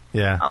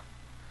 No.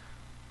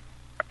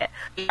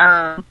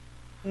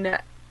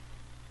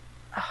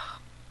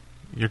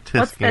 You're tisking.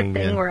 What's that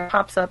thing where it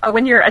pops up? Oh,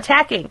 when you're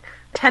attacking,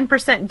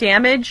 10%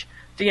 damage,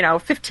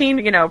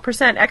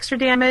 15%, extra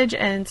damage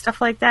and stuff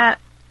like that.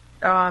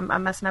 Oh,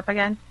 I'm messing up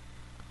again.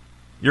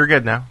 You're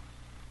good now.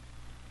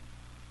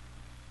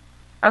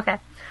 Okay.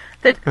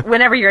 That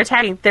whenever you're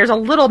attacking, there's a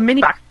little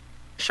mini box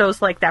that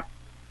shows like that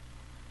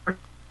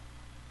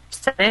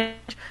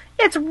percentage.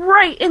 It's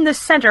right in the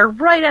center,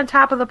 right on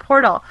top of the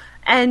portal,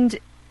 and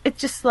it's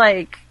just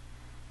like,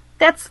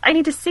 I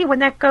need to see when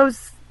that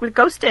goes with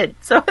ghosted.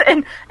 So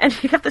and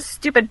you have the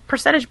stupid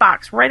percentage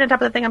box right on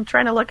top of the thing I'm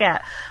trying to look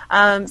at.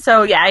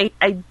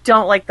 I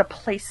don't like the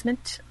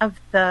placement of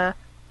the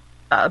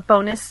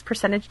bonus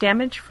percentage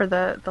damage for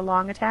the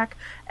long attack,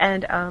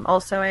 and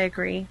also I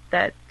agree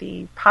that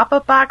the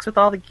pop-up box with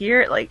all the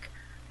gear, like,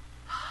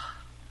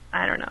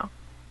 I don't know.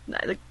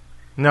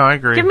 No, I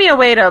agree. Give me a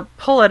way to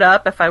pull it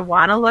up if I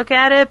want to look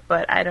at it,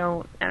 but I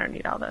don't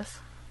need all this.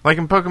 Like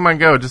in Pokemon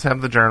Go, just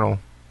have the journal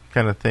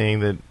kind of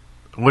thing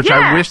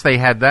I wish they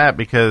had that,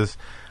 because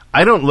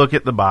I don't look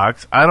at the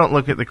box. I don't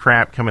look at the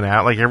crap coming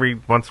out. Like every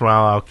once in a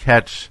while I'll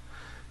catch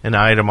an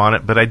item on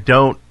it, but I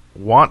don't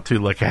want to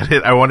look at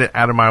it. I want it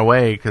out of my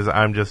way because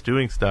I'm just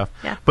doing stuff.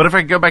 Yeah. But if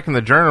I go back in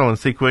the journal and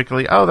see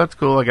quickly, oh, that's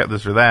cool, I got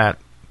this or that,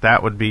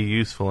 that would be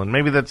useful. And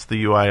maybe that's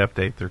the UI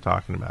update they're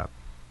talking about.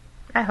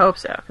 I hope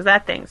so, because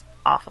that thing's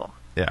awful.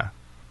 Yeah.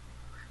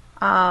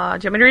 Do you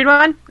want me to read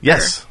one?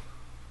 Yes.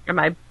 Or am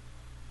I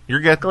You're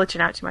good. glitching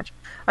out too much?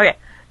 Okay.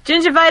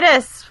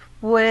 Gingivitis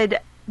would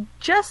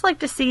just like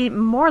to see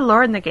more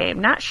lore in the game.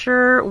 Not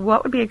sure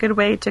what would be a good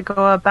way to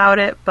go about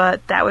it,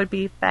 but that would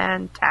be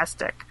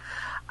fantastic.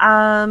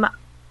 When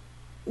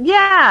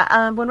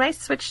I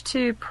switched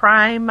to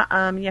Prime,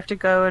 you have to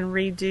go and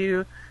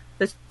redo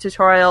the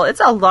tutorial.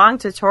 It's a long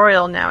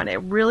tutorial now, and it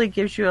really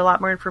gives you a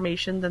lot more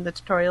information than the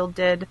tutorial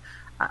did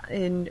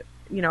in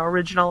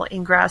original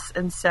Ingress,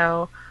 and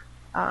so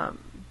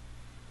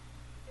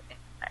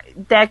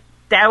that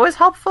was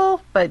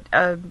helpful. But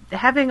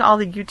having all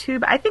the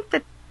YouTube, I think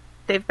that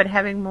they've been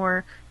having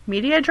more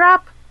media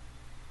drop.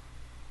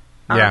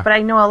 Yeah. But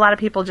I know a lot of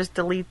people just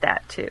delete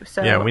that too.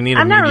 So yeah, we need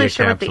I'm not media really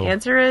sure capsule. what the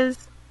answer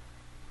is.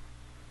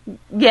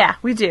 Yeah,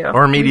 we do.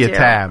 Or a media We do.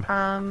 tab.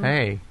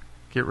 Hey,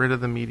 get rid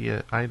of the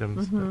media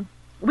items. Mm-hmm.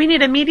 We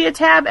need a media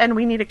tab, and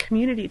we need a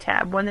community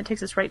tab, one that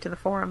takes us right to the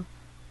forum.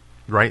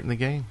 Right in the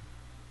game.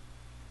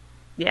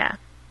 Yeah.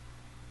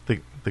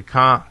 The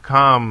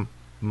com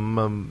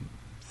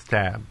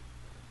tab.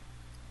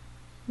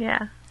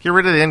 Yeah. Get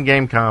rid of the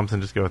in-game comms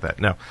and just go with that.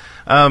 No.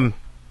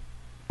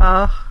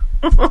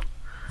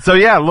 So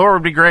yeah, lore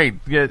would be great.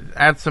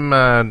 Add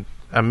some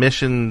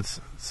missions,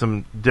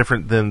 some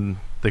different than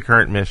the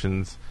current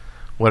missions,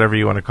 whatever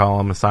you want to call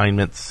them,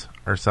 assignments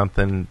or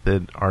something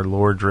that are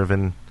lore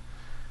driven.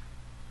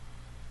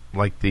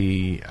 Like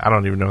I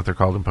don't even know what they're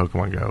called in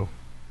Pokemon Go.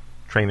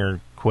 Trainer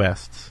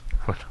quests.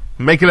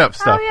 Making up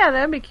stuff. Oh yeah,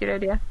 that would be a cute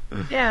idea.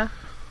 Yeah.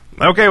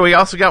 Okay, we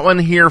also got one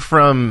here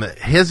from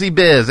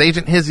HizzyBiz.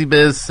 Agent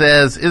HizzyBiz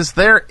says, is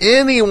there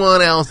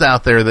anyone else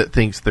out there that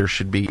thinks there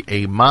should be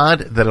a mod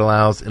that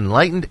allows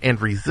Enlightened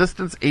and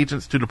Resistance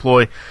agents to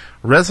deploy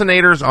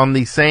resonators on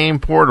the same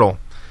portal?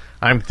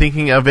 I'm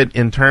thinking of it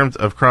in terms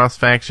of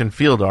cross-faction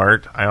field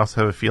art. I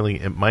also have a feeling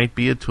it might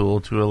be a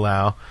tool to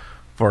allow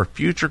for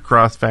future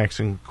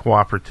cross-faction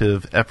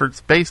cooperative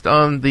efforts based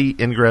on the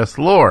Ingress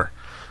lore.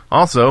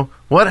 Also,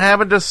 what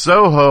happened to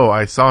Soho?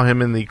 I saw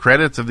him in the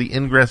credits of the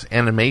Ingress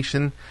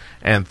animation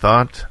and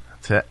thought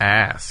to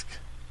ask.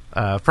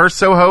 First,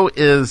 Soho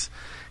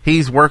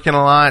he's working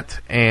a lot,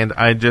 and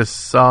I just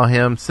saw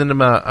him, send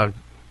him a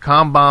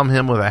comm bomb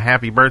him with a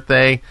happy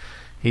birthday.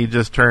 He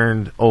just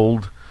turned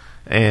old,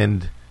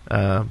 and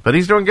but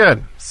he's doing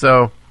good.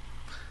 So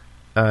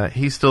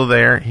he's still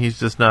there. He's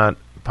just not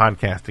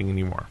podcasting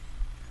anymore.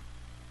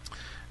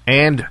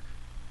 And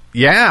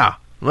yeah,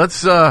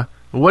 let's.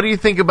 What do you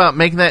think about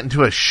making that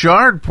into a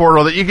shard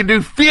portal that you can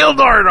do field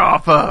art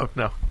off of?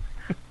 No.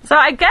 So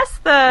I guess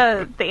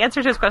the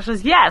answer to this question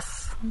is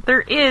yes.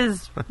 There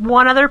is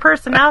one other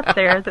person out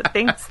there that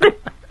thinks there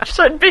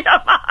should be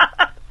a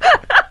mod.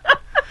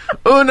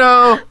 Oh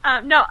no.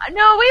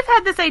 No, we've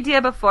had this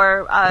idea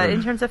before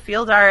in terms of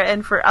field art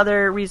and for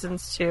other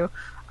reasons too.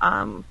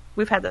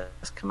 We've had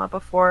this come up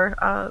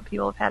before.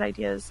 People have had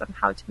ideas on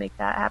how to make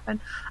that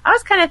happen. I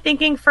was kind of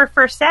thinking for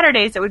First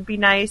Saturdays it would be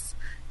nice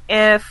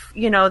if,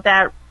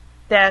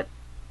 that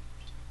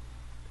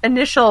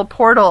initial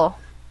portal,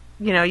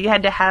 you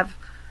had to have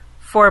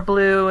 4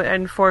 blue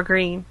and 4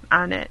 green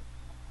on it.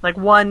 Like,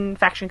 one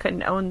faction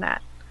couldn't own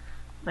that.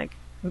 Like,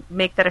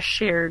 make that a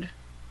shared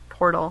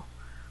portal.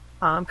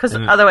 Because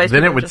otherwise,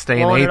 then it people would just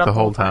stay in blowing 8 it up the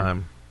whole all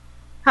time.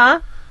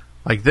 Huh?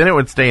 Like, then it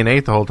would stay in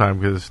 8 the whole time,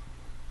 because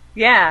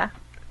Yeah.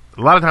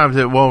 a lot of times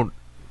it won't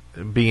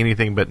be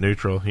anything but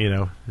neutral, you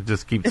know. It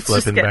just keeps It's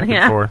flipping just back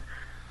yeah. and forth.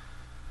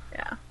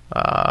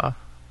 Yeah.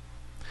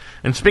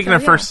 And speaking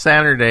of First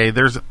Saturday,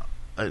 there's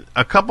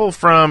a couple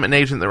from an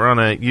agent that were on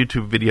a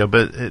YouTube video,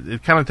 but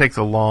it kind of takes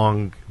a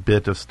long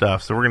bit of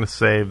stuff, so we're going to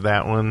save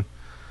that one.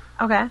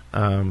 Okay.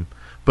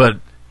 But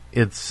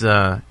it's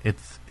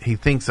he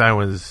thinks I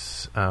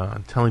was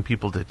telling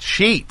people to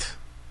cheat.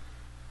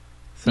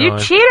 So you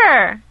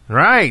cheater!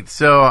 Right.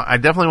 So I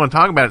definitely want to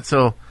talk about it.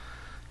 So,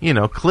 you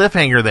know,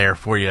 cliffhanger there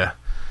for you.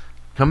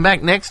 Come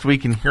back next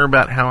week and hear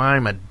about how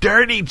I'm a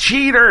dirty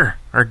cheater,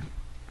 or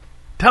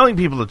telling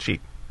people to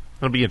cheat.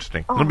 It'll be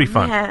interesting. It'll be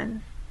fun.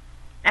 Man.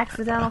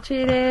 Accidental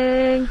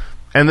cheating.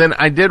 And then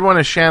I did want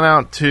to shout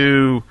out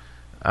to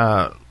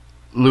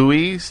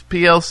Louise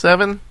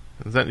PL7.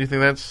 Is that, you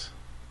think that's?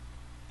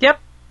 Yep.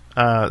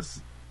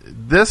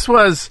 This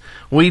was,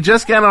 we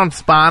just got on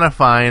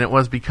Spotify, and it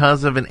was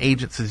because of an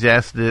agent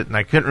suggested it, and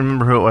I couldn't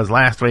remember who it was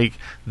last week.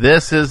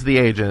 This is the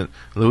agent,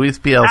 Louise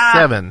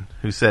PL7,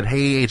 who said,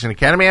 "Hey, Agent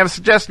Academy, I have a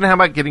suggestion. How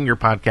about getting your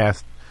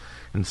podcast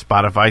in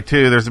Spotify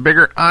too? There's a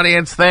bigger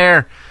audience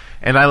there."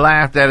 And I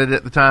laughed at it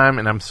at the time,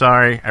 and I'm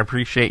sorry. I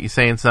appreciate you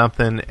saying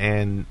something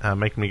and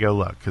making me go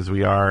look, because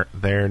we are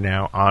there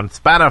now on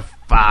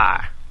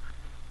Spotify.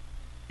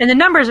 And the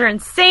numbers are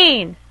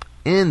insane.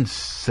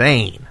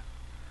 Insane.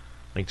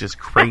 Like, just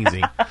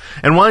crazy.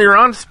 And while you're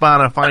on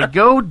Spotify,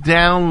 go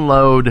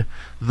download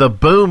The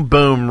Boom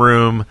Boom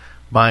Room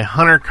by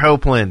Hunter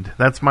Copeland.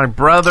 That's my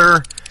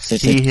brother.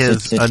 He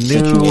has a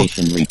new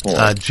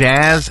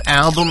jazz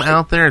album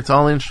out there. It's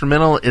all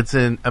instrumental. It's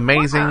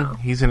amazing. Wow.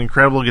 He's an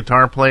incredible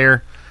guitar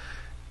player.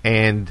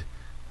 And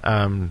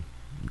go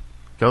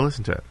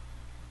listen to it.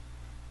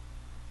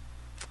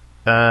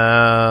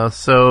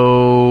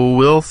 So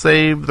we'll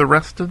save the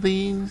rest of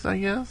these, I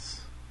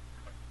guess.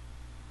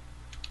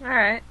 All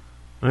right.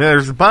 Yeah,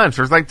 there's a bunch.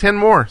 There's like 10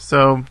 more.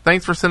 So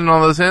thanks for sending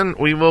all those in.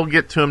 We will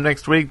get to them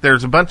next week.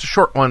 There's a bunch of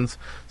short ones,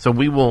 so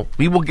we will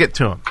get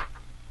to them.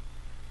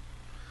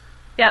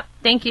 Yep.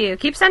 Thank you.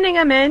 Keep sending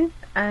them in,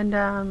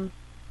 and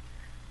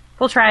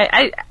we'll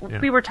try.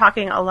 We were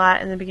talking a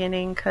lot in the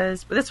beginning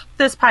because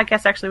this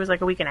podcast actually was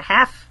like a week and a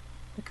half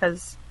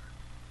because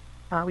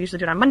we usually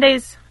do it on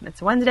Mondays and it's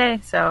a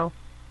Wednesday, so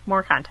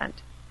more content.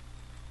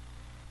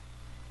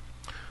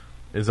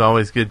 Is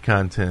always good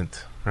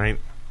content, right?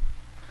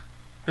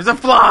 There's a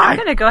fly. I'm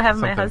gonna go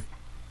have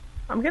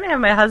I'm gonna have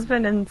my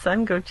husband and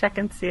son go check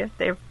and see if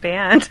they're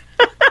banned.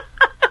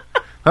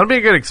 That'll be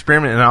a good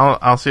experiment, and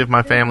I'll see if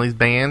my family's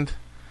banned.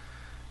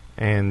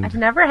 And I've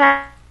never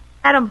had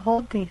them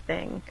hold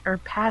anything or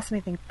pass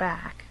anything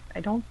back. I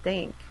don't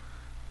think.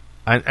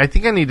 I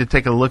think I need to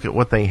take a look at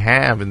what they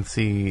have and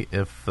see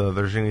if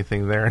there's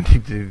anything there I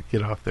need to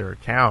get off their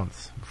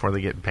accounts before they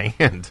get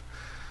banned.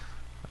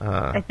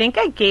 I think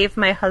I gave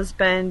my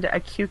husband a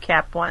Q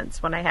cap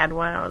once when I had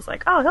one. I was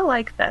like, "Oh, he'll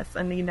like this,"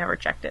 and he never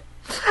checked it.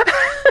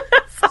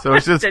 So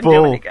it's just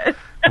full.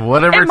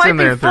 Whatever's in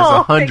there, there's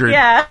 100.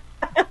 Yeah.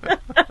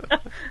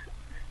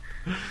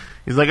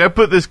 He's like, "I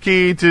put this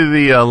key to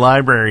the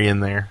library in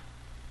there."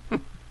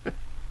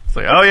 It's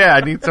like, "Oh yeah,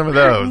 I need some of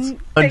those."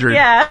 100.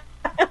 Yeah.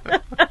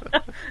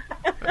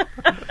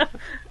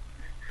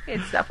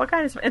 It's stuff. What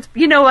kind of stuff? It's,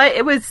 you know what?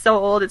 It was so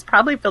old. It's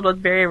probably filled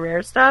with very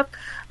rare stuff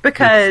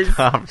because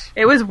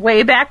it was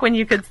way back when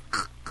you could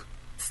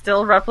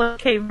still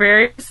replicate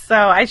various. So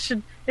I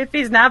should, if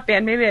he's not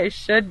banned, maybe I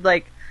should,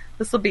 like,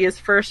 this will be his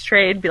first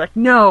trade. Be like,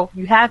 no,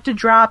 you have to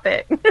drop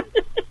it.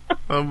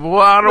 Well,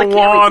 I don't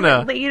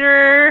wanna.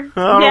 Later.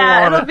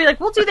 Yeah, it'll be like,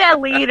 we'll do that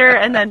later,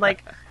 and then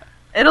like,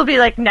 it'll be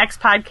like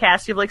next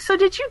podcast. You'll be like, so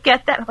did you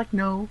get that? I'm like,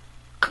 no.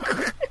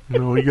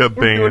 No, we got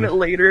banned. We're doing it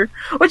later,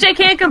 which I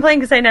can't complain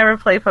because I never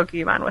play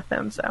Pokemon with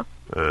him. So,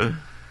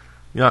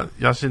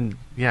 y'all should,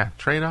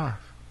 trade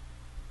off.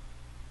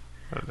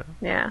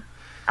 Yeah,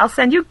 I'll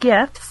send you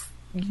gifts.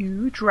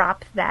 You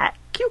drop that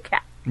Q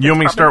cap. You want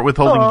me to start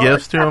withholding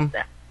gifts to him?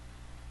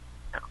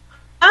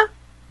 Huh?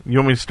 You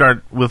want me to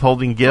start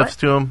withholding gifts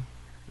to him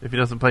if he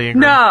doesn't play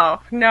Ingram?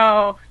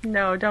 No,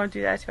 don't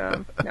do that to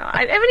him. No, I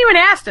haven't even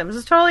asked him. This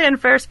is totally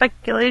unfair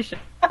speculation.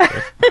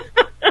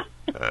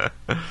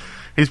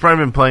 He's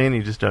probably been playing,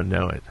 you just don't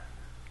know it.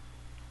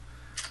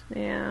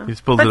 Yeah.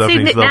 He's pulled it up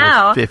and he's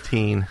level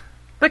 15.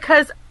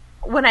 Because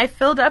when I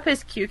filled up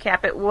his Q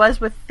cap, it was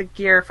with the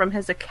gear from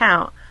his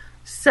account.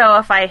 So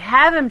if I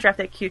have him drop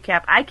that Q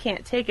cap, I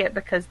can't take it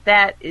because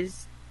that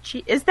is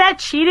is that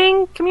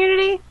cheating,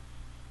 community?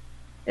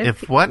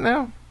 If what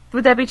now?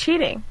 Would that be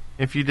cheating?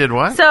 If you did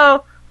what?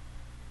 So,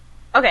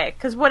 okay,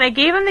 because when I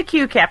gave him the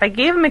Q cap, I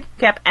gave him a Q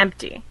cap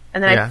empty.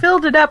 And then I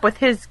filled it up with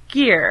his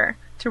gear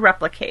to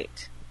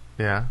replicate.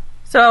 Yeah.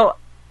 So,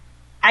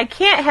 I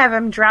can't have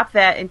him drop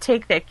that and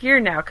take that gear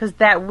now, because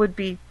that would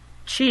be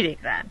cheating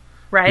then,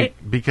 right?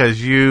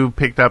 Because you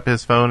picked up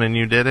his phone and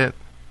you did it?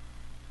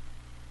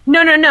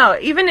 No.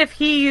 Even if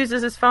he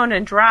uses his phone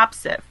and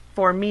drops it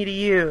for me to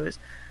use,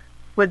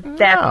 would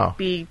that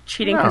be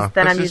cheating? Because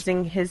then I'm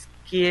using his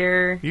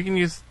gear. You can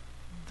use...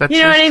 That's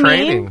you know just what I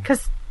trading. mean?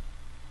 Because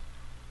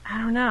I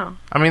don't know.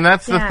 I mean,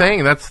 that's the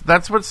thing.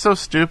 That's what's so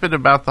stupid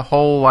about the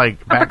whole backpack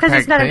thing. Because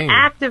he's not an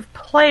active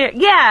player.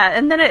 Yeah,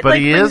 and then it. But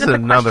he is brings up the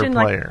another question,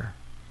 player.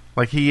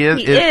 He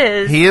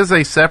is. He is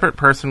a separate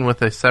person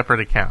with a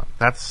separate account.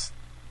 That's.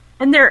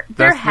 And there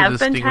that's have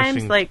the been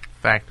times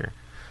factor.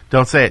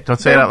 Don't say it. Don't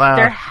say it out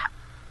loud.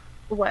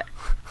 What?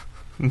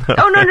 No.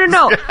 Oh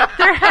no!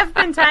 There have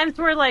been times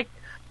where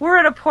we're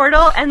at a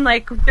portal and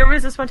there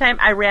was this one time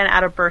I ran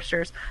out of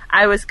bursters.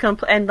 I was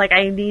and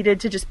I needed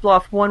to just blow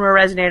off one more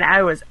resonator.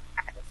 I was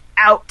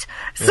out.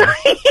 So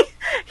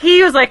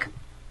he was like,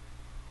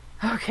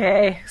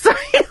 okay. So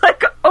he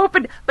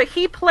opened, but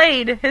he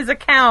played his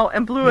account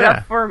and blew it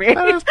up for me.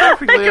 That was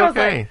perfectly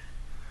okay.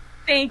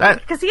 Thank you,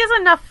 because he has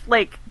enough.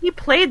 He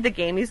played the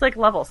game. He's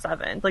level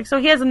 7. So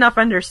he has enough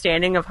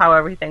understanding of how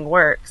everything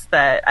works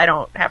that I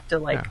don't have to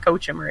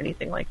coach him or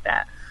anything like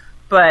that.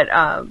 But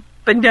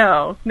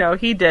no,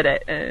 he did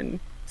it, and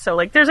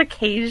so there's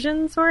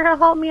occasions where he'll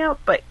help me out,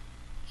 but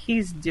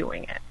he's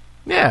doing it.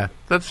 Yeah,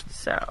 that's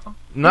so.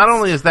 Not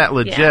only is that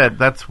legit,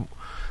 that's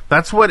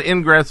what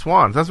Ingress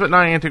wants. That's what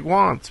Niantic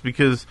wants,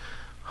 because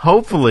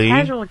hopefully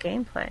casual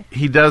gameplay.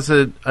 He does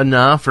it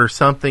enough, or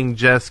something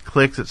just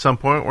clicks at some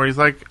point where he's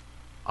like,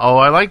 "Oh,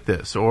 I like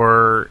this,"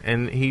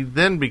 and he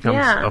then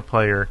becomes a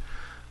player.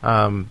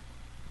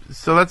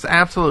 So that's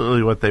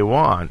absolutely what they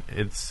want.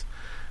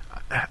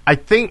 I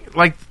think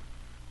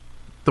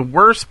the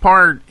worst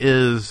part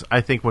is,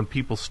 I think, when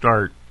people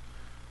start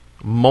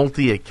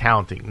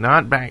multi-accounting,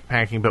 not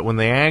backpacking, but when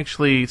they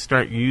actually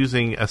start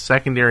using a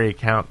secondary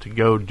account to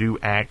go do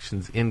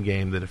actions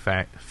in-game that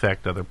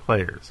affect other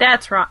players.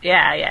 That's wrong.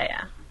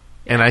 Yeah.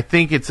 And I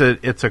think it's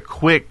a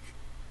quick...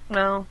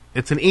 Well...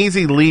 It's an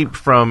easy leap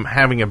from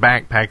having a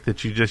backpack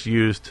that you just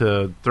use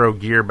to throw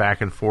gear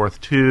back and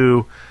forth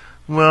to,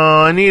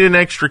 well, I need an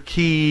extra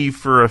key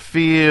for a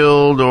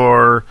field,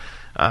 or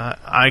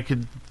I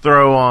could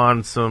throw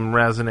on some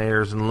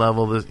resonators and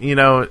level this.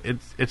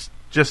 It's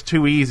just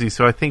too easy.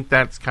 So I think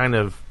that's kind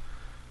of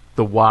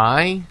the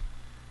why.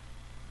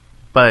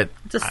 But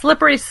it's a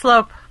slippery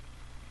slope.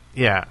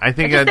 Yeah, I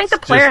think the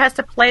player has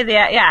to play the...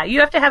 Yeah,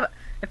 you have to have...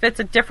 If it's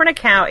a different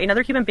account,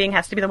 another human being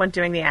has to be the one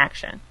doing the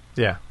action.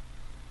 Yeah.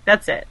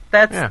 That's it.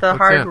 That's the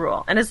hard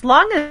rule. And as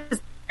long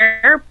as...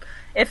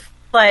 If,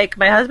 my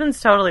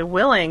husband's totally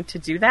willing to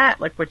do that,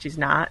 which he's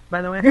not,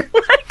 by the way.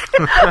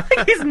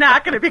 He's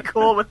not going to be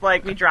cool with,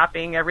 me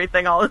dropping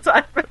everything all the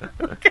time.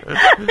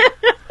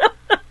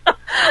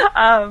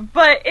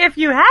 But if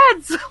you had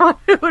someone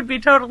who would be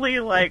totally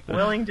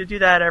willing to do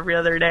that every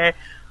other day,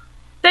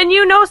 then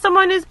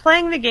someone who's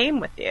playing the game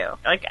with you.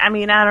 I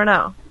don't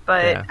know,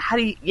 but how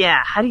do you?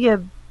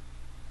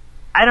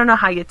 I don't know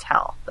how you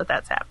tell that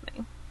that's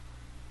happening.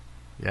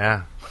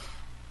 Yeah,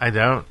 I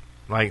don't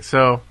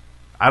so.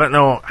 I don't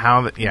know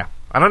how that. Yeah,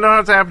 I don't know how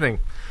it's happening.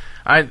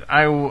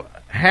 I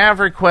have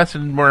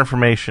requested more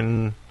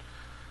information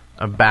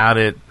about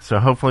it, so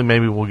hopefully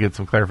maybe we'll get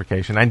some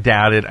clarification. I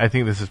doubt it. I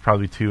think this is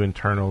probably too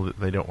internal that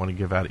they don't want to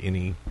give out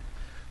any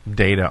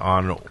data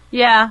on.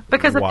 Yeah,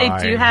 because if they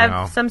do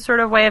have some sort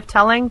of way of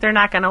telling, they're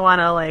not going to want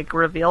to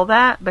reveal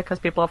that, because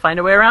people will find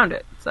a way around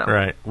it. So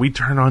right, we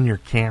turn on your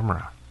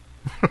camera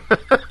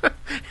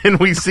and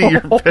we see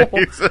your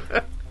face.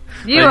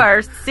 You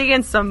are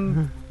seeing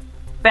some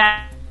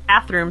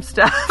bathroom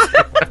stuff.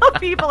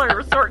 People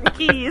are sorting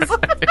keys.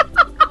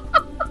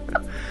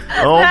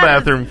 Old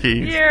bathroom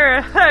keys.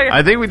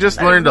 I think we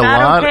just learned a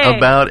lot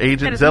about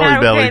Agent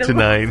Zellybelly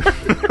tonight.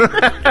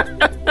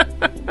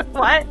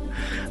 What?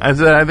 I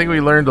said I think we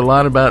learned a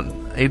lot about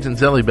Agent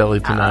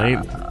Zellybelly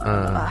tonight.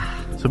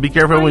 So be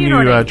careful when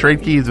you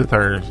trade keys with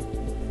her.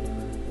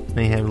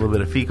 May have a little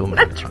bit of fecal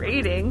matter. Not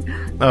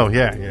trading. Oh,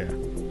 yeah.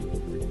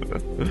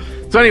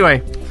 So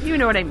anyway. You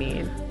know what I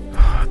mean.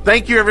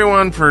 Thank you,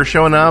 everyone, for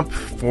showing up,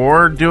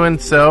 for doing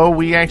so.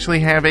 We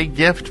actually have a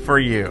gift for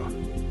you.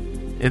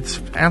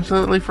 It's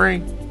absolutely free.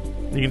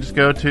 You can just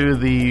go to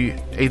the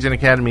Agent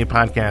Academy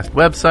podcast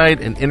website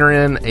and enter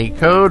in a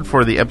code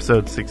for the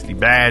episode 60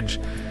 badge.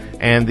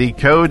 And the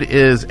code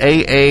is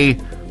AA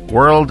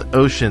World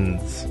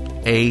Oceans.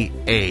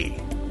 AA.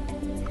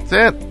 That's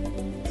it.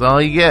 That's all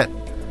you get.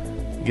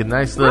 You get a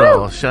nice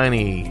little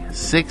shiny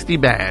 60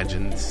 badge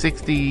and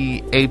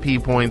 60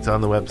 AP points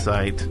on the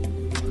website.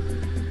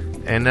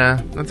 And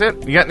that's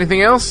it. You got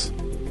anything else?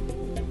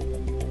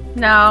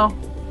 No.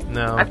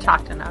 No. I've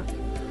talked enough.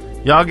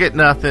 Y'all get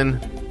nothing.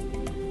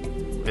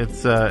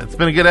 It's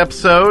been a good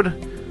episode.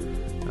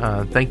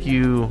 Thank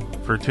you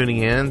for tuning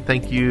in.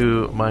 Thank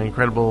you, my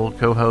incredible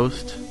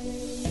co-host.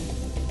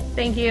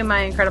 Thank you,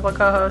 my incredible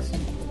co-host.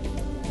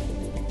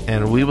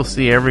 And we will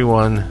see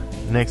everyone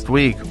next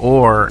week,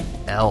 or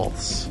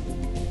else.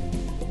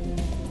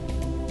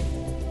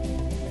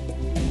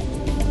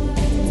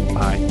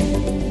 Bye.